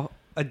call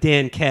a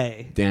Dan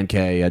K. Dan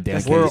K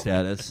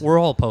status. We're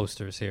all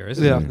posters here.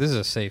 This is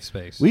a safe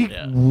space. We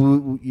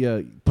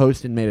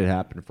posting made it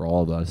happen for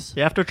all of us.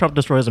 Yeah, after Trump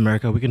destroys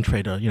America, we can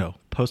trade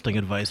posting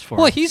advice for.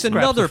 Well, he's scraps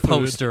another of food.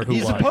 poster who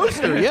He's a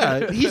poster,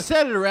 yeah. He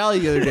said at a rally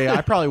the other day,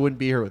 I probably wouldn't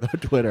be here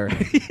without Twitter.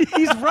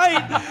 He's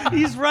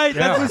right.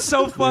 That's what's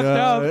so fucked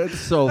up.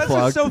 That's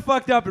what's so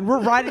fucked up, and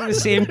we're riding the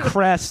same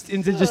crest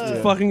into just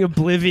fucking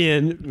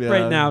oblivion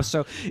right now.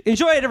 So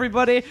enjoy it,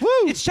 everybody. Woo!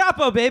 It's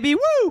Chapo, baby.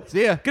 Woo!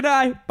 See ya. Good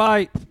night.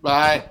 Bye.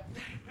 Bye.